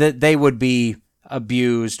 that they would be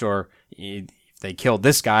abused, or if they killed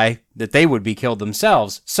this guy, that they would be killed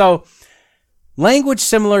themselves. So, language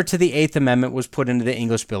similar to the Eighth Amendment was put into the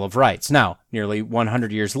English Bill of Rights. Now, nearly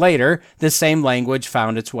 100 years later, this same language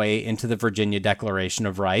found its way into the Virginia Declaration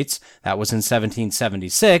of Rights. That was in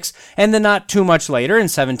 1776, and then not too much later, in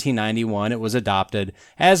 1791, it was adopted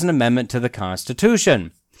as an amendment to the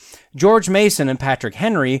Constitution. George Mason and Patrick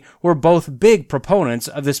Henry were both big proponents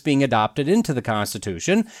of this being adopted into the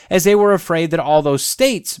Constitution, as they were afraid that although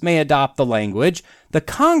states may adopt the language, the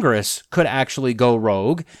Congress could actually go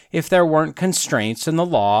rogue if there weren't constraints in the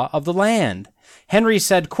law of the land. Henry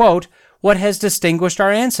said, quote, "What has distinguished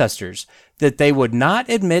our ancestors? That they would not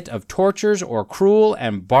admit of tortures or cruel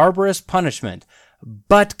and barbarous punishment.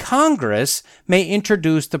 But Congress may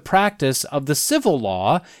introduce the practice of the civil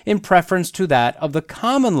law in preference to that of the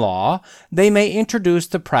common law. They may introduce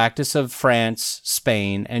the practice of France,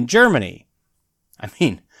 Spain, and Germany." I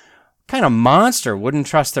mean, what kind of monster wouldn't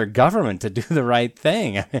trust their government to do the right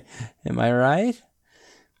thing? Am I right?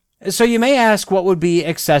 So you may ask what would be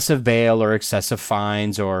excessive bail or excessive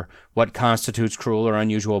fines, or what constitutes cruel or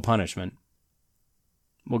unusual punishment.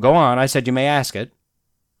 Well, go on. I said you may ask it.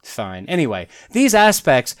 Fine. Anyway, these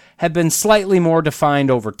aspects have been slightly more defined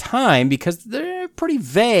over time because they're pretty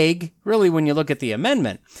vague, really, when you look at the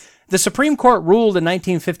amendment. The Supreme Court ruled in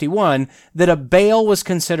 1951 that a bail was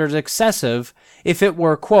considered excessive if it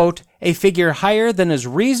were, quote, a figure higher than is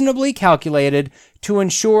reasonably calculated to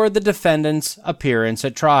ensure the defendant's appearance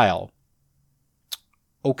at trial.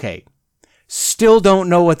 Okay. Still don't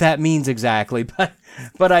know what that means exactly,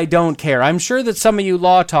 but I don't care. I'm sure that some of you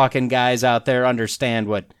law-talking guys out there understand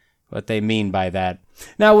what they mean by that.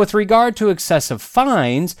 Now, with regard to excessive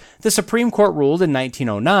fines, the Supreme Court ruled in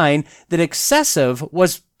 1909 that excessive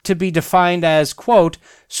was to be defined as, quote,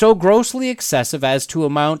 so grossly excessive as to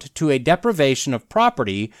amount to a deprivation of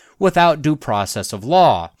property without due process of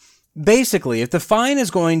law. Basically, if the fine is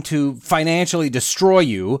going to financially destroy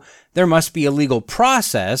you, there must be a legal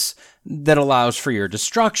process that allows for your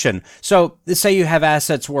destruction. So, say you have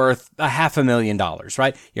assets worth $500,000,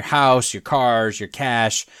 right? Your house, your cars, your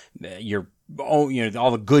cash, all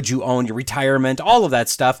the goods you own, your retirement, all of that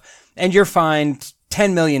stuff, and you're fined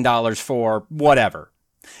 $10 million for whatever.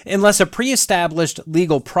 Unless a pre-established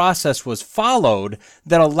legal process was followed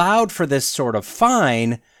that allowed for this sort of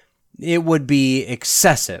fine, it would be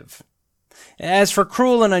excessive. As for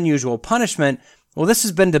cruel and unusual punishment, well, this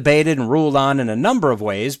has been debated and ruled on in a number of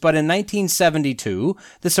ways, but in 1972,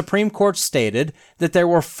 the Supreme Court stated that there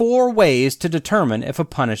were 4 ways to determine if a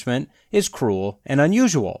punishment is cruel and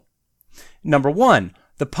unusual. Number 1,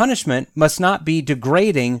 the punishment must not be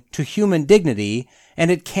degrading to human dignity, and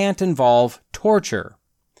it can't involve torture.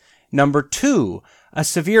 Number 2, a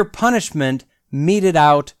severe punishment meted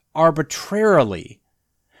out arbitrarily.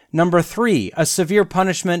 Number 3, a severe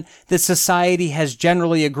punishment that society has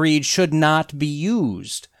generally agreed should not be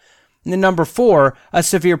used. And number 4, a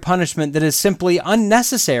severe punishment that is simply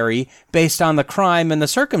unnecessary based on the crime and the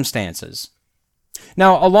circumstances.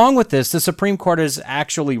 Now, along with this, the Supreme Court has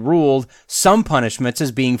actually ruled some punishments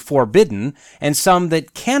as being forbidden and some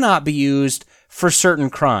that cannot be used for certain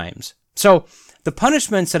crimes. So, the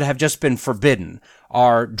punishments that have just been forbidden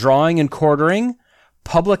are drawing and quartering,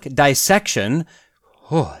 public dissection,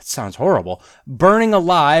 oh, it sounds horrible, burning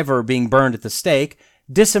alive or being burned at the stake,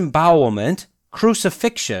 disembowelment,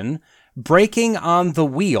 crucifixion, breaking on the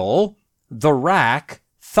wheel, the rack,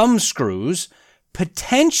 thumbscrews,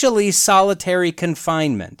 potentially solitary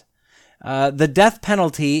confinement. The death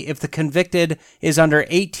penalty if the convicted is under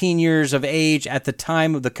 18 years of age at the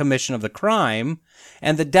time of the commission of the crime,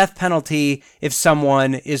 and the death penalty if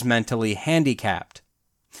someone is mentally handicapped.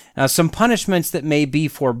 Now, some punishments that may be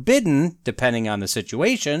forbidden, depending on the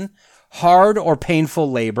situation, hard or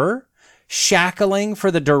painful labor, shackling for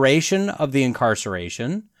the duration of the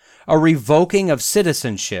incarceration, a revoking of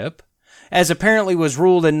citizenship. As apparently was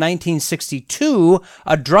ruled in 1962,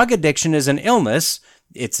 a drug addiction is an illness.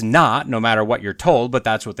 It's not, no matter what you're told, but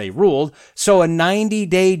that's what they ruled. So a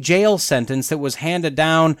 90-day jail sentence that was handed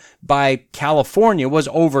down by California was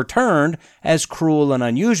overturned as cruel and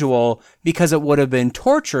unusual because it would have been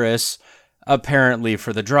torturous, apparently,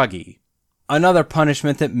 for the druggie. Another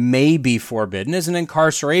punishment that may be forbidden is an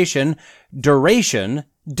incarceration duration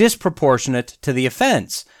disproportionate to the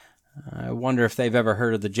offense. I wonder if they've ever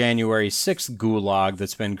heard of the January 6th gulag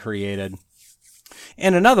that's been created.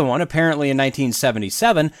 And another one, apparently in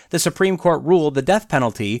 1977, the Supreme Court ruled the death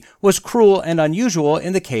penalty was cruel and unusual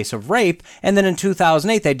in the case of rape, and then in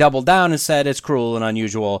 2008 they doubled down and said it's cruel and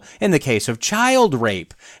unusual in the case of child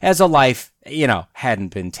rape, as a life,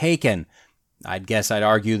 hadn't been taken. I'd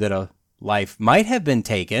argue that a life might have been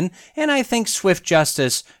taken, and I think swift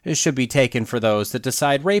justice should be taken for those that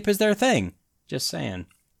decide rape is their thing. Just saying.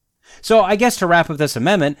 So I guess to wrap up this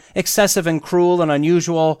amendment, excessive and cruel and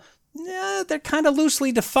unusual, they're kind of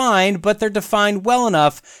loosely defined, but they're defined well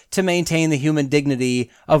enough to maintain the human dignity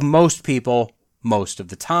of most people most of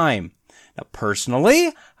the time. Now,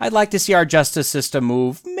 personally, I'd like to see our justice system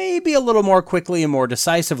move maybe a little more quickly and more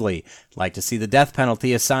decisively. I'd like to see the death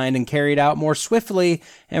penalty assigned and carried out more swiftly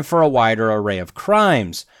and for a wider array of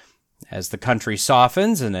crimes. As the country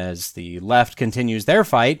softens and as the left continues their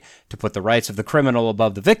fight to put the rights of the criminal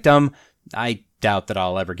above the victim, I doubt that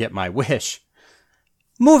I'll ever get my wish.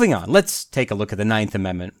 Moving on, let's take a look at the Ninth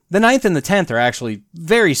Amendment. The Ninth and the 10th are actually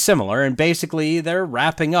very similar, and basically they're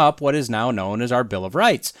wrapping up what is now known as our Bill of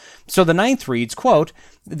Rights. So the Ninth reads, quote,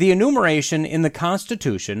 "The enumeration in the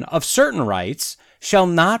Constitution of certain rights shall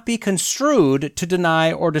not be construed to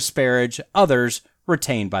deny or disparage others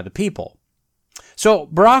retained by the people." So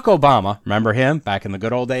Barack Obama, remember him back in the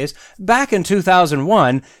good old days, back in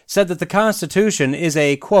 2001 said that the Constitution is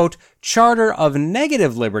a, quote, charter of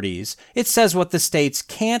negative liberties. It says what the states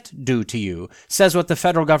can't do to you, says what the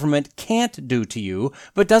federal government can't do to you,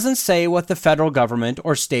 but doesn't say what the federal government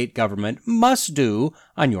or state government must do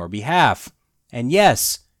on your behalf. And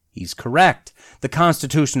yes, He's correct. The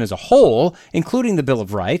Constitution as a whole, including the Bill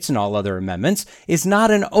of Rights and all other amendments, is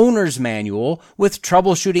not an owner's manual with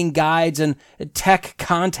troubleshooting guides and tech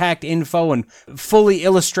contact info and fully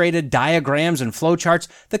illustrated diagrams and flowcharts.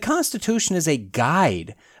 The Constitution is a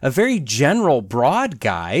guide, a very general, broad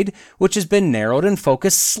guide, which has been narrowed and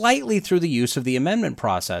focused slightly through the use of the amendment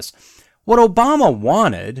process. What Obama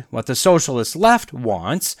wanted, what the socialist left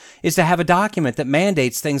wants, is to have a document that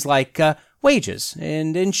mandates things like wages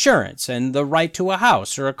and insurance and the right to a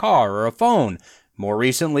house or a car or a phone. More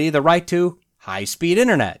recently, the right to high-speed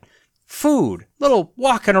internet, food, little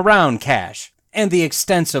walking around cash, and the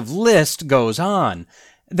extensive list goes on.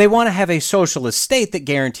 They want to have a socialist state that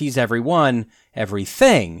guarantees everyone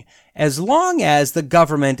everything, as long as the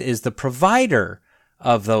government is the provider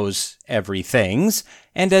of those everythings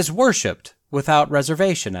and as worshipped without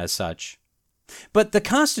reservation as such. But the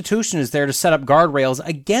Constitution is there to set up guardrails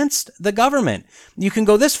against the government. You can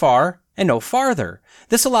go this far and no farther.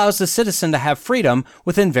 This allows the citizen to have freedom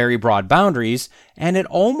within very broad boundaries, and it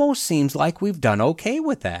almost seems like we've done okay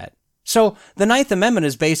with that. So the Ninth Amendment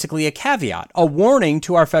is basically a caveat, a warning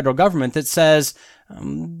to our federal government that says,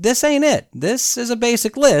 this ain't it. This is a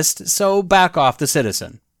basic list, so back off the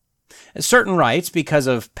citizen. Certain rights, because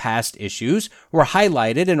of past issues, were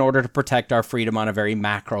highlighted in order to protect our freedom on a very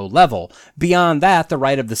macro level. Beyond that, the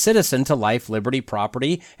right of the citizen to life, liberty,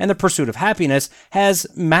 property, and the pursuit of happiness has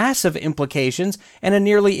massive implications and a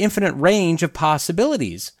nearly infinite range of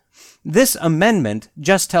possibilities. This amendment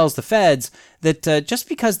just tells the feds that just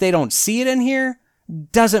because they don't see it in here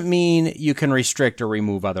doesn't mean you can restrict or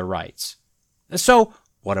remove other rights. So,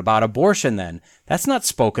 what about abortion then? That's not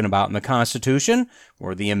spoken about in the Constitution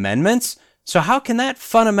or the amendments. So how can that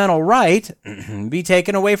fundamental right be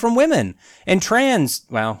taken away from women? And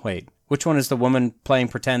which one is the woman playing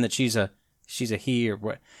pretend that she's a he or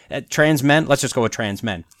what? Trans men? Let's just go with trans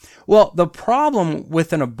men. Well, the problem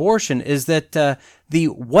with an abortion is that the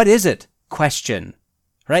what is it question,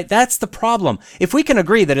 right? That's the problem. If we can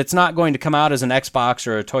agree that it's not going to come out as an Xbox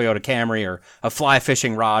or a Toyota Camry or a fly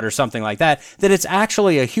fishing rod or something like that, that it's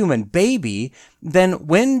actually a human baby, then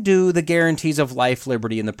when do the guarantees of life,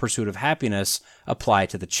 liberty, and the pursuit of happiness apply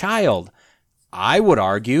to the child? I would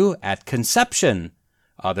argue at conception.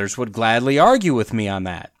 Others would gladly argue with me on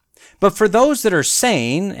that. But for those that are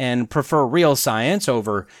sane and prefer real science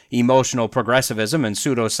over emotional progressivism and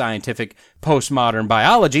pseudoscientific postmodern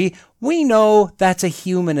biology, we know that's a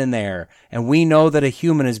human in there, and we know that a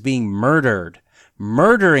human is being murdered.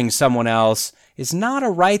 Murdering someone else is not a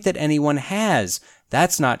right that anyone has.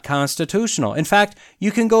 That's not constitutional. In fact, you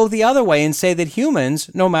can go the other way and say that humans,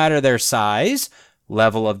 no matter their size,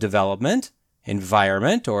 level of development,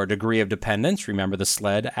 environment, or degree of dependence, remember the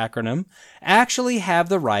SLED acronym, actually have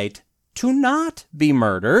the right to not be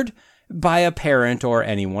murdered by a parent or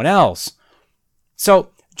anyone else. So,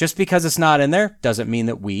 just because it's not in there doesn't mean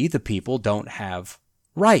that we, the people, don't have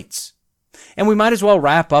rights. And we might as well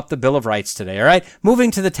wrap up the Bill of Rights today, all right?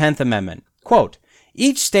 Moving to the 10th Amendment. Quote,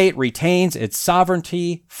 each state retains its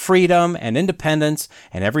sovereignty, freedom, and independence,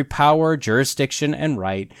 and every power, jurisdiction, and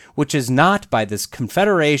right, which is not by this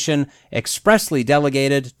Confederation expressly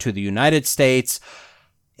delegated to the United States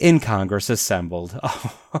in Congress assembled.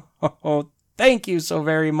 Oh, thank you so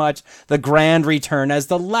very much. The grand return as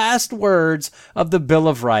the last words of the Bill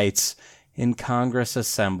of Rights in Congress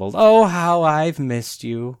assembled. Oh, how I've missed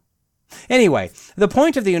you. Anyway, the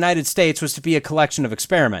point of the United States was to be a collection of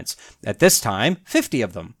experiments. At this time, 50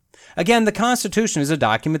 of them. Again, the Constitution is a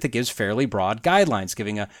document that gives fairly broad guidelines,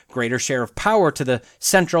 giving a greater share of power to the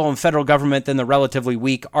central and federal government than the relatively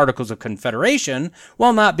weak Articles of Confederation,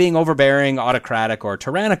 while not being overbearing, autocratic, or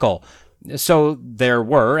tyrannical. So there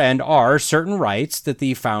were and are certain rights that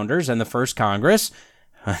the founders and the first Congress,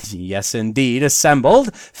 yes indeed,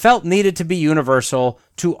 assembled, felt needed to be universal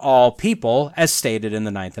to all people, as stated in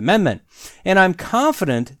the Ninth Amendment. And I'm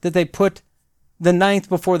confident that they put the Ninth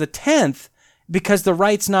before the 10th because the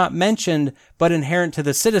rights not mentioned but inherent to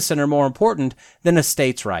the citizen are more important than a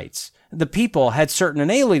state's rights. The people had certain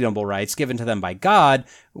inalienable rights given to them by God,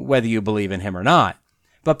 whether you believe in him or not.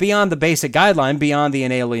 But beyond the basic guideline, beyond the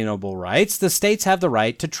inalienable rights, the states have the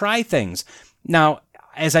right to try things. Now,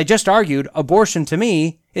 as I just argued, abortion to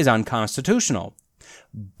me is unconstitutional.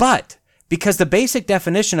 But because the basic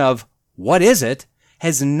definition of what is it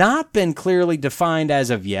has not been clearly defined as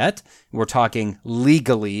of yet, we're talking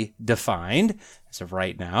legally defined, as of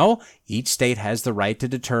right now, each state has the right to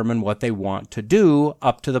determine what they want to do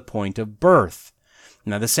up to the point of birth.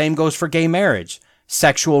 Now, the same goes for gay marriage,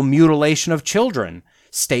 sexual mutilation of children,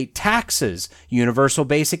 state taxes, universal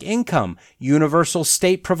basic income, universal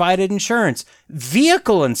state-provided insurance,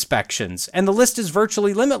 vehicle inspections, and the list is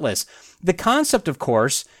virtually limitless. The concept, of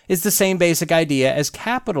course, is the same basic idea as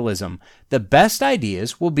capitalism. The best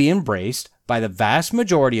ideas will be embraced by the vast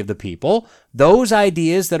majority of the people. Those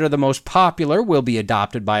ideas that are the most popular will be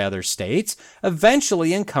adopted by other states,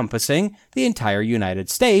 eventually encompassing the entire United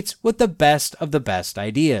States with the best of the best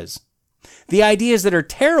ideas. The ideas that are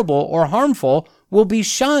terrible or harmful will be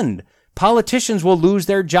shunned. Politicians will lose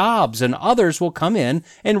their jobs, and others will come in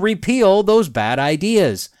and repeal those bad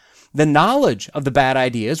ideas. The knowledge of the bad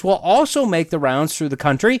ideas will also make the rounds through the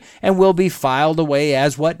country and will be filed away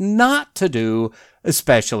as what not to do,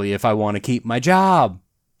 especially if I want to keep my job.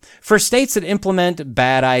 For states that implement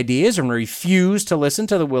bad ideas and refuse to listen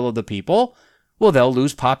to the will of the people, well, they'll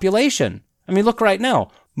lose population. I mean, look right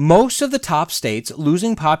now. Most of the top states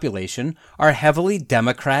losing population are heavily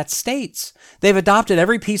Democrat states. They've adopted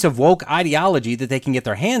every piece of woke ideology that they can get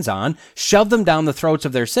their hands on, shoved them down the throats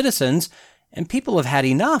of their citizens, and people have had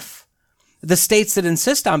enough. The states that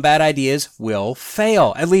insist on bad ideas will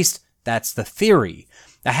fail. At least, that's the theory.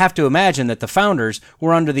 I have to imagine that the founders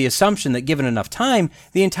were under the assumption that given enough time,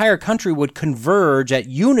 the entire country would converge at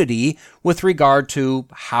unity with regard to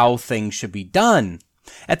how things should be done.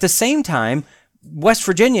 At the same time, West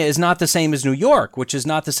Virginia is not the same as New York, which is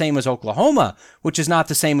not the same as Oklahoma, which is not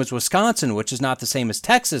the same as Wisconsin, which is not the same as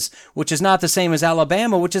Texas, which is not the same as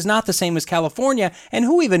Alabama, which is not the same as California, and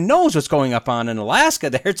who even knows what's going on in Alaska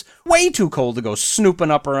there? It's way too cold to go snooping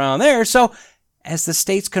up around there. So as the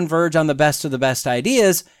states converge on the best of the best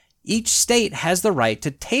ideas, each state has the right to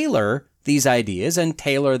tailor these ideas and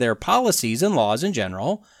tailor their policies and laws in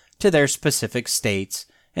general to their specific states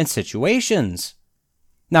and situations.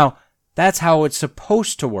 Now, that's how it's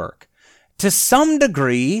supposed to work. To some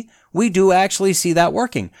degree, we do actually see that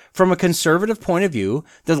working. From a conservative point of view,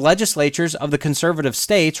 the legislatures of the conservative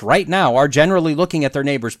states right now are generally looking at their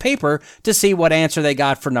neighbor's paper to see what answer they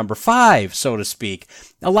got for number 5, so to speak.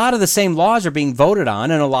 A lot of the same laws are being voted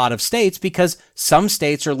on in a lot of states because some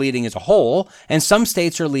states are leading as a whole and some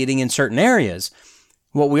states are leading in certain areas.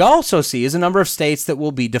 What we also see is a number of states that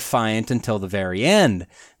will be defiant until the very end.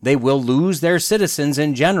 They will lose their citizens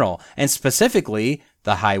in general, and specifically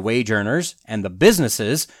the high wage earners and the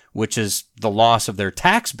businesses, which is the loss of their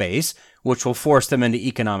tax base, which will force them into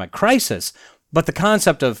economic crisis. But the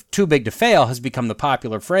concept of too big to fail has become the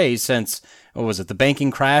popular phrase since, the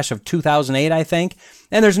banking crash of 2008, I think?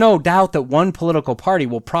 And there's no doubt that one political party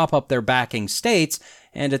will prop up their backing states,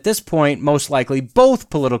 and at this point, most likely both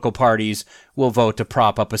political parties will vote to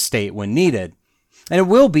prop up a state when needed. And it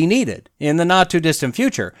will be needed in the not-too-distant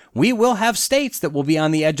future. We will have states that will be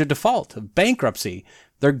on the edge of default, of bankruptcy.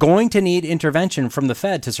 They're going to need intervention from the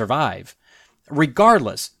Fed to survive.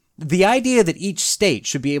 Regardless, the idea that each state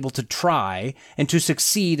should be able to try and to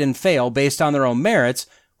succeed and fail based on their own merits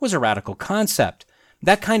was a radical concept.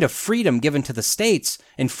 That kind of freedom given to the states,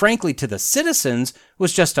 and frankly to the citizens,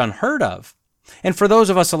 was just unheard of. And for those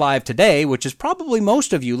of us alive today, which is probably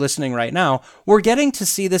most of you listening right now, we're getting to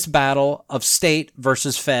see this battle of state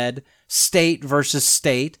versus Fed, state versus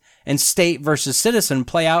state, and state versus citizen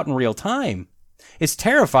play out in real time. It's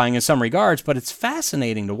terrifying in some regards, but it's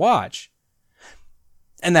fascinating to watch.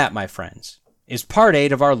 And that, my friends, is Part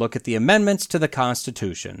 8 of our look at the amendments to the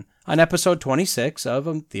Constitution on Episode 26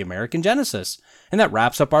 of The American Genesis. And that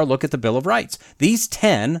wraps up our look at the Bill of Rights. These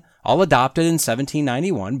 10, all adopted in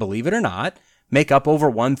 1791, believe it or not, make up over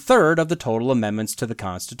 1/3 of the total amendments to the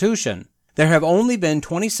Constitution. There have only been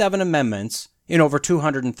 27 amendments in over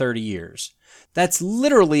 230 years. That's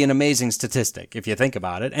literally an amazing statistic, if you think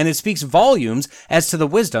about it, and it speaks volumes as to the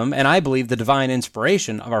wisdom and I believe the divine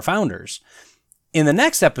inspiration of our founders. In the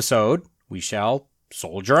next episode, we shall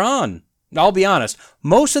soldier on. I'll be honest,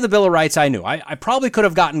 most of the Bill of Rights I knew. I probably could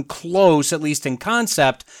have gotten close, at least in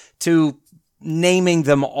concept, to naming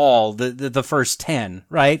them all, the first 10,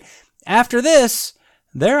 right? After this,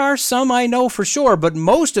 there are some I know for sure, but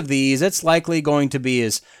most of these, it's likely going to be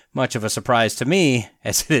as much of a surprise to me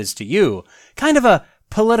as it is to you. Kind of a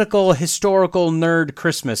political, historical nerd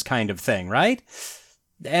Christmas kind of thing, right?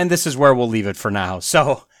 And this is where we'll leave it for now.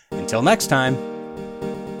 So, until next time.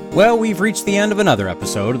 Well, we've reached the end of another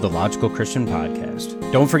episode of the Logical Christian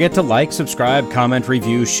Podcast. Don't forget to like, subscribe, comment,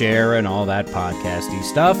 review, share, and all that podcasty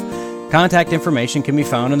stuff. Contact information can be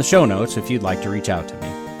found in the show notes if you'd like to reach out to me.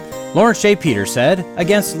 Lawrence J. Peters said,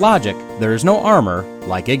 "Against logic, there is no armor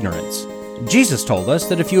like ignorance." Jesus told us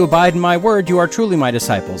that if you abide in my word, you are truly my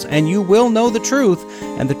disciples, and you will know the truth,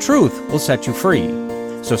 and the truth will set you free.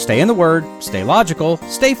 So stay in the word, stay logical,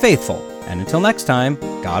 stay faithful, and until next time,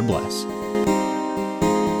 God bless.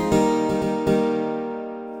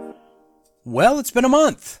 Well, it's been a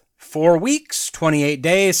month. 4 weeks, 28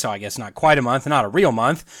 days, so I guess not quite a month, not a real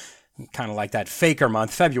month. Kind of like that faker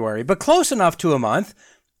month, February, but close enough to a month,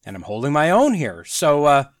 and I'm holding my own here,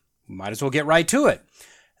 so might as well get right to it.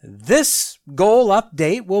 This goal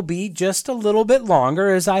update will be just a little bit longer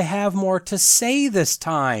as I have more to say this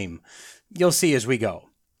time. You'll see as we go.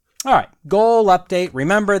 All right, goal update.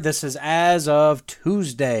 Remember, this is as of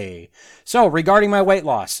Tuesday. So regarding my weight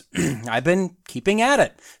loss, I've been keeping at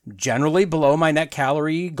it, generally below my net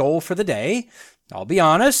calorie goal for the day. I'll be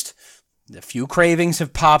honest, a few cravings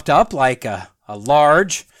have popped up, like a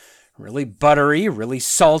large, really buttery, really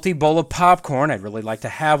salty bowl of popcorn. I'd really like to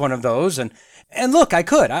have one of those. And look,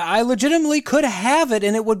 I legitimately could have it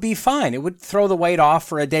and it would be fine. It would throw the weight off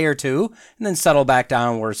for a day or two and then settle back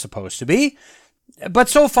down where it's supposed to be. But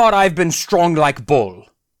so far, I've been strong like bull.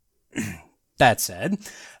 That said,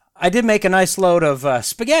 I did make a nice load of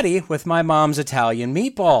spaghetti with my mom's Italian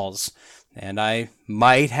meatballs, and I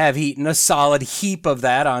might have eaten a solid heap of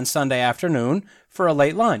that on Sunday afternoon for a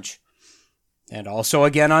late lunch. And also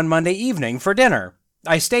again on Monday evening for dinner.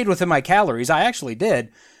 I stayed within my calories, I actually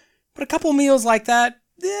did. But a couple meals like that,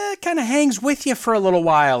 kind of hangs with you for a little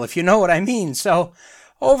while, if you know what I mean. So,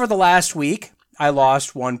 over the last week, I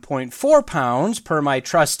lost 1.4 pounds per my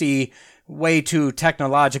trusty, way too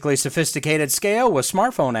technologically sophisticated scale with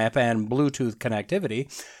smartphone app and Bluetooth connectivity.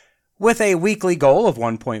 With a weekly goal of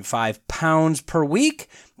 1.5 pounds per week,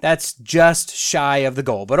 that's just shy of the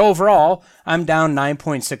goal. But overall, I'm down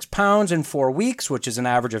 9.6 pounds in 4 weeks, which is an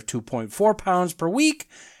average of 2.4 pounds per week,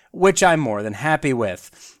 which I'm more than happy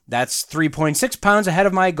with. That's 3.6 pounds ahead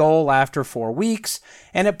of my goal after 4 weeks,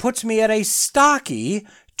 and it puts me at a stocky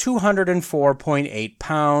 204.8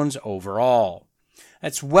 pounds overall.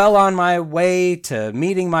 That's well on my way to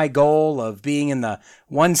meeting my goal of being in the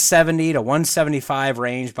 170 to 175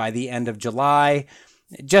 range by the end of July.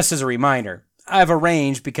 Just as a reminder, I have a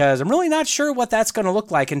range because I'm really not sure what that's going to look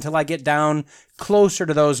like until I get down closer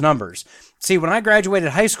to those numbers. See, when I graduated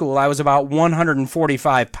high school, I was about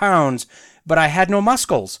 145 pounds, but I had no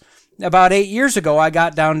muscles. About 8 years ago, I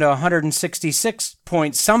got down to 166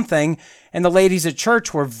 point something, and the ladies at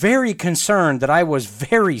church were very concerned that I was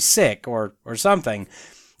very sick or something.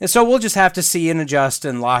 And so we'll just have to see and adjust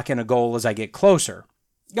and lock in a goal as I get closer.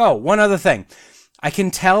 Oh, one other thing. I can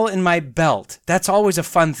tell in my belt. That's always a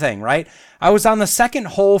fun thing, right? I was on the second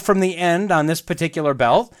hole from the end on this particular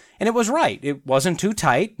belt, and it was right. It wasn't too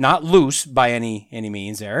tight, not loose by any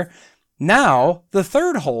means there. Now, the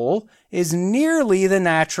third hole is nearly the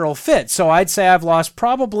natural fit, so I'd say I've lost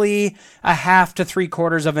probably 1/2 to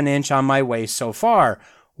 3/4 of an inch on my waist so far,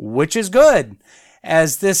 which is good,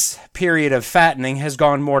 as this period of fattening has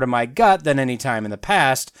gone more to my gut than any time in the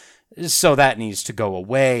past, so that needs to go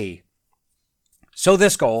away. So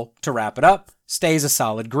this goal, to wrap it up, stays a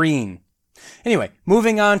solid green. Anyway,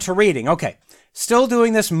 moving on to reading. Okay, still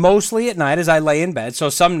doing this mostly at night as I lay in bed,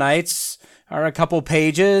 so some nights are a couple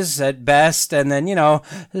pages at best, and then,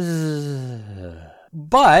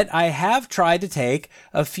 But I have tried to take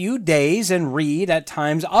a few days and read at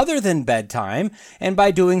times other than bedtime, and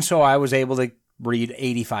by doing so I was able to read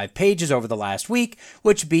 85 pages over the last week,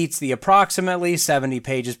 which beats the approximately 70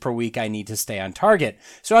 pages per week I need to stay on target.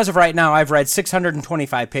 So as of right now, I've read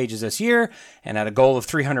 625 pages this year, and at a goal of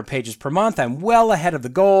 300 pages per month, I'm well ahead of the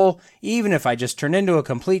goal, even if I just turn into a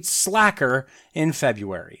complete slacker in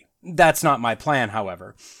February. That's not my plan,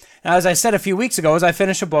 however. Now, as I said a few weeks ago, as I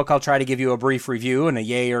finish a book, I'll try to give you a brief review and a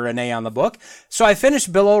yay or a nay on the book. So I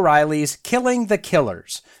finished Bill O'Reilly's Killing the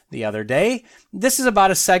Killers the other day. This is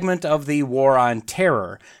about a segment of the War on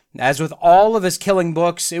Terror. As with all of his killing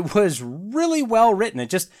books, it was really well written.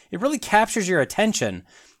 It really captures your attention.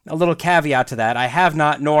 A little caveat to that, I have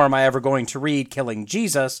not, nor am I ever going to read Killing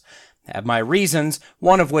Jesus. I have my reasons,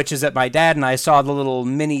 one of which is that my dad and I saw the little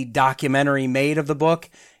mini documentary made of the book,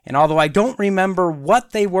 and although I don't remember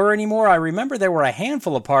what they were anymore, I remember there were a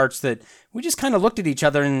handful of parts that we just kind of looked at each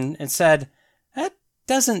other and said, that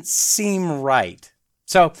doesn't seem right.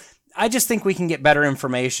 So I just think we can get better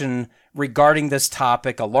information regarding this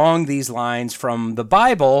topic along these lines from the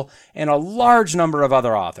Bible and a large number of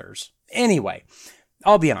other authors. Anyway,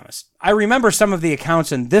 I'll be honest. I remember some of the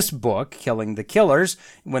accounts in this book, Killing the Killers,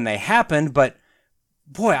 when they happened, but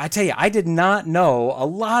boy, I tell you, I did not know a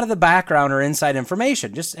lot of the background or inside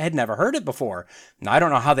information. Just had never heard it before. Now, I don't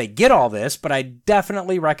know how they get all this, but I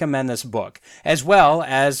definitely recommend this book, as well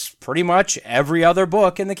as pretty much every other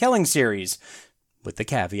book in the Killing series, with the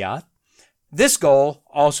caveat. This goal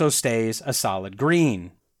also stays a solid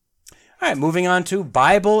green. All right, moving on to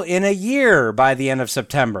Bible in a Year by the end of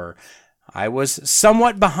September. I was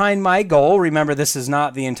somewhat behind my goal. Remember, this is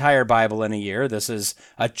not the entire Bible in a year. This is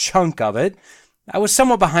a chunk of it. I was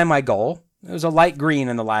somewhat behind my goal. It was a light green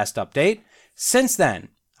in the last update. Since then,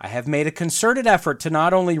 I have made a concerted effort to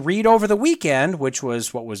not only read over the weekend, which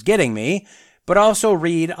was what was getting me, but also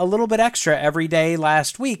read a little bit extra every day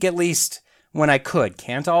last week, at least when I could.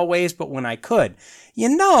 Can't always, but when I could. You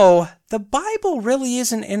know, the Bible really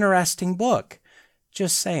is an interesting book.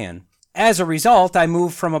 Just saying. As a result, I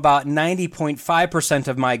moved from about 90.5%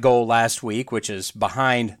 of my goal last week, which is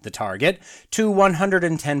behind the target, to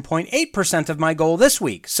 110.8% of my goal this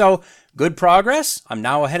week. So, good progress. I'm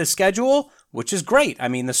now ahead of schedule, which is great. I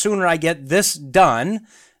mean, the sooner I get this done,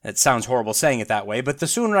 it sounds horrible saying it that way, but the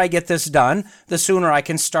sooner I get this done, the sooner I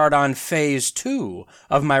can start on phase 2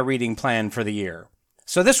 of my reading plan for the year.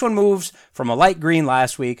 So this one moves from a light green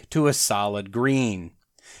last week to a solid green.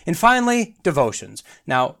 And finally, devotions.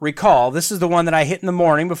 Now, recall, this is the one that I hit in the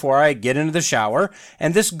morning before I get into the shower,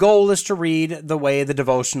 and this goal is to read the way the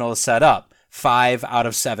devotional is set up, 5 out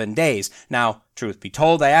of 7 days. Now, truth be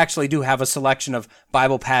told, I actually do have a selection of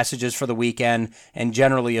Bible passages for the weekend, and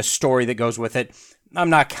generally a story that goes with it. I'm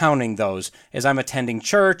not counting those, as I'm attending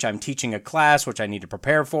church, I'm teaching a class, which I need to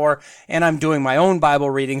prepare for, and I'm doing my own Bible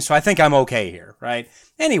reading, so I think I'm okay here, right?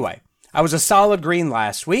 Anyway, I was a solid green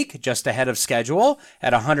last week, just ahead of schedule,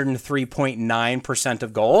 at 103.9%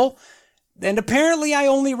 of goal. And apparently I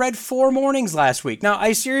only read 4 mornings last week. Now,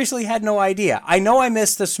 I seriously had no idea. I know I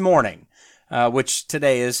missed this morning, which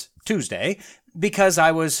today is Tuesday, because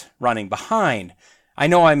I was running behind. I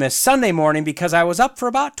know I missed Sunday morning because I was up for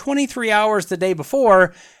about 23 hours the day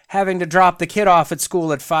before, having to drop the kid off at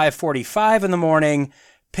school at 5:45 in the morning,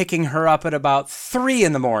 picking her up at about 3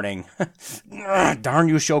 in the morning. Darn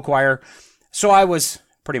you, show choir. So I was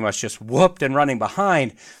pretty much just whooped and running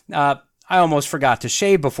behind. I almost forgot to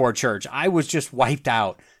shave before church. I was just wiped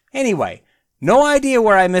out. Anyway, no idea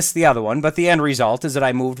where I missed the other one, but the end result is that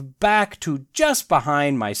I moved back to just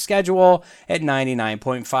behind my schedule at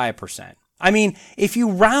 99.5%. I mean, if you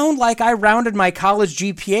round like I rounded my college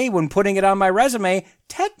GPA when putting it on my resume,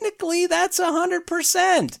 technically that's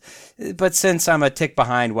 100%. But since I'm a tick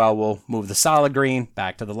behind, well, we'll move the solid green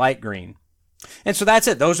back to the light green. And so that's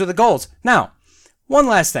it. Those are the goals. Now, one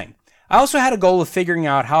last thing. I also had a goal of figuring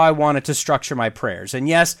out how I wanted to structure my prayers. And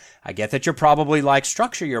yes, I get that you're probably like,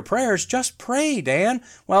 structure your prayers, just pray, Dan.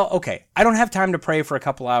 Well, okay, I don't have time to pray for a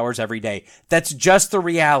couple hours every day. That's just the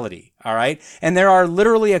reality, all right? And there are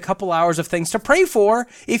literally a couple hours of things to pray for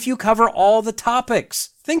if you cover all the topics.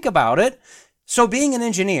 Think about it. So being an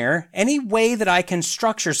engineer, any way that I can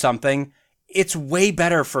structure something, it's way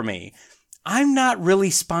better for me. I'm not really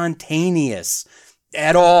spontaneous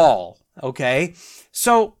at all, okay?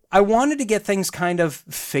 So I wanted to get things kind of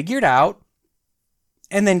figured out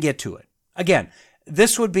and then get to it. Again,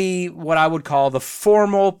 this would be what I would call the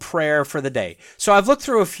formal prayer for the day. So I've looked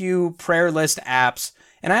through a few prayer list apps,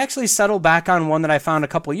 and I actually settled back on one that I found a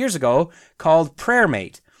couple years ago called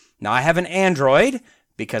PrayerMate. Now, I have an Android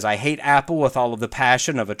because I hate Apple with all of the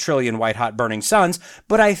passion of a trillion white-hot burning suns,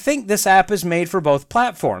 but I think this app is made for both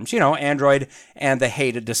platforms, Android and the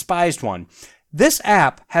hated, despised one. This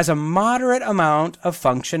app has a moderate amount of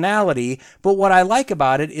functionality, but what I like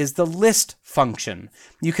about it is the list function.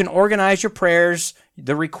 You can organize your prayers,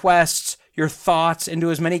 the requests, your thoughts into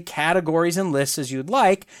as many categories and lists as you'd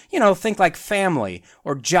like. Think like family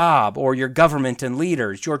or job or your government and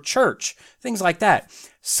leaders, your church, things like that.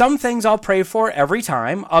 Some things I'll pray for every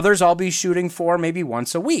time. Others I'll be shooting for maybe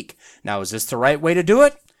once a week. Now, is this the right way to do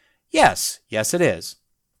it? Yes. Yes, it is.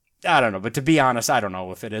 I don't know, but to be honest, I don't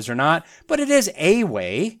know if it is or not, but it is a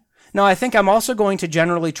way. Now, I think I'm also going to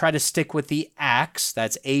generally try to stick with the ACTS,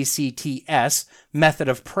 that's ACTS, method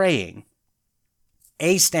of praying.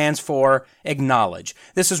 A stands for acknowledge.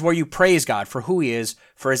 This is where you praise God for who He is,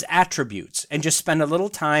 for His attributes, and just spend a little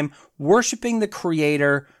time worshiping the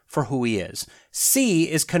Creator for who He is. C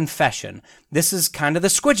is confession. This is kind of the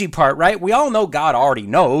squidgy part, right? We all know God already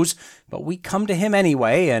knows, but we come to Him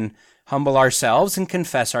anyway and humble ourselves and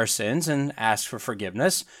confess our sins and ask for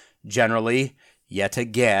forgiveness, generally, yet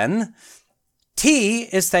again. T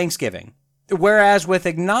is thanksgiving. Whereas with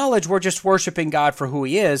acknowledge, we're just worshiping God for who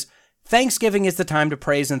He is. Thanksgiving is the time to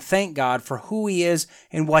praise and thank God for who He is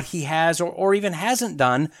and what He has or even hasn't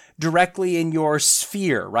done directly in your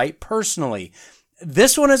sphere, right? Personally.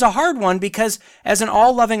 This one is a hard one because as an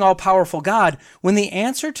all-loving, all-powerful God, when the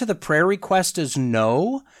answer to the prayer request is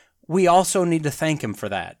no, we also need to thank Him for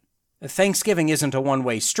that. Thanksgiving isn't a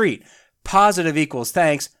one-way street. Positive equals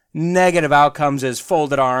thanks. Negative outcomes is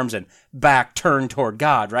folded arms and back turned toward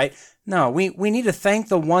God, right? No, we need to thank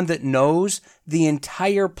the one that knows the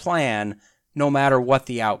entire plan no matter what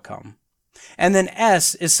the outcome. And then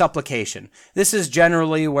S is supplication. This is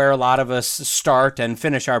generally where a lot of us start and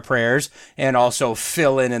finish our prayers and also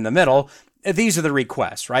fill in the middle. These are the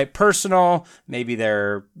requests, right? Personal, maybe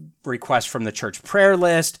they're requests from the church prayer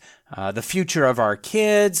list, the future of our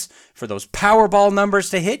kids, for those Powerball numbers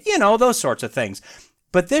to hit, those sorts of things.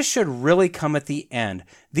 But this should really come at the end.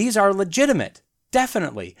 These are legitimate,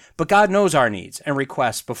 definitely, but God knows our needs and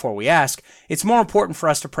requests before we ask. It's more important for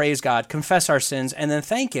us to praise God, confess our sins, and then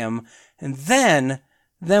thank Him, and then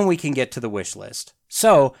we can get to the wish list.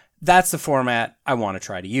 So that's the format I want to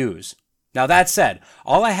try to use. Now that said,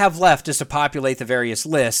 all I have left is to populate the various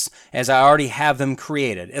lists, as I already have them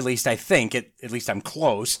created. At least I think, at least I'm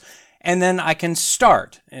close. And then I can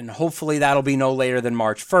start, and hopefully that'll be no later than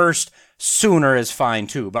March 1st. Sooner is fine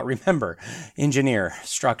too, but remember, engineer,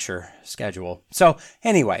 structure, schedule. So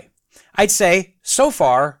anyway, I'd say so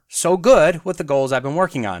far, so good with the goals I've been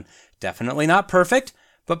working on. Definitely not perfect,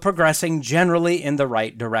 but progressing generally in the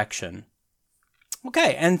right direction.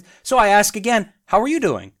 Okay, and so I ask again, how are you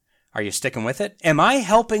doing? Are you sticking with it? Am I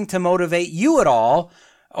helping to motivate you at all?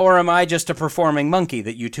 Or am I just a performing monkey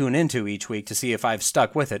that you tune into each week to see if I've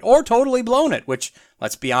stuck with it? Or totally blown it, which,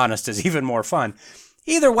 let's be honest, is even more fun.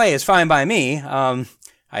 Either way is fine by me.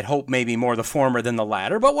 I'd hope maybe more the former than the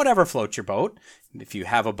latter, but whatever floats your boat. If you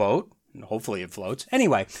have a boat, hopefully it floats.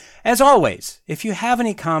 Anyway, as always, if you have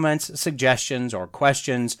any comments, suggestions, or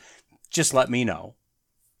questions, just let me know.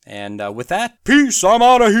 And with that, peace, I'm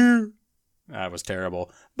out of here. That was terrible.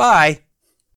 Bye.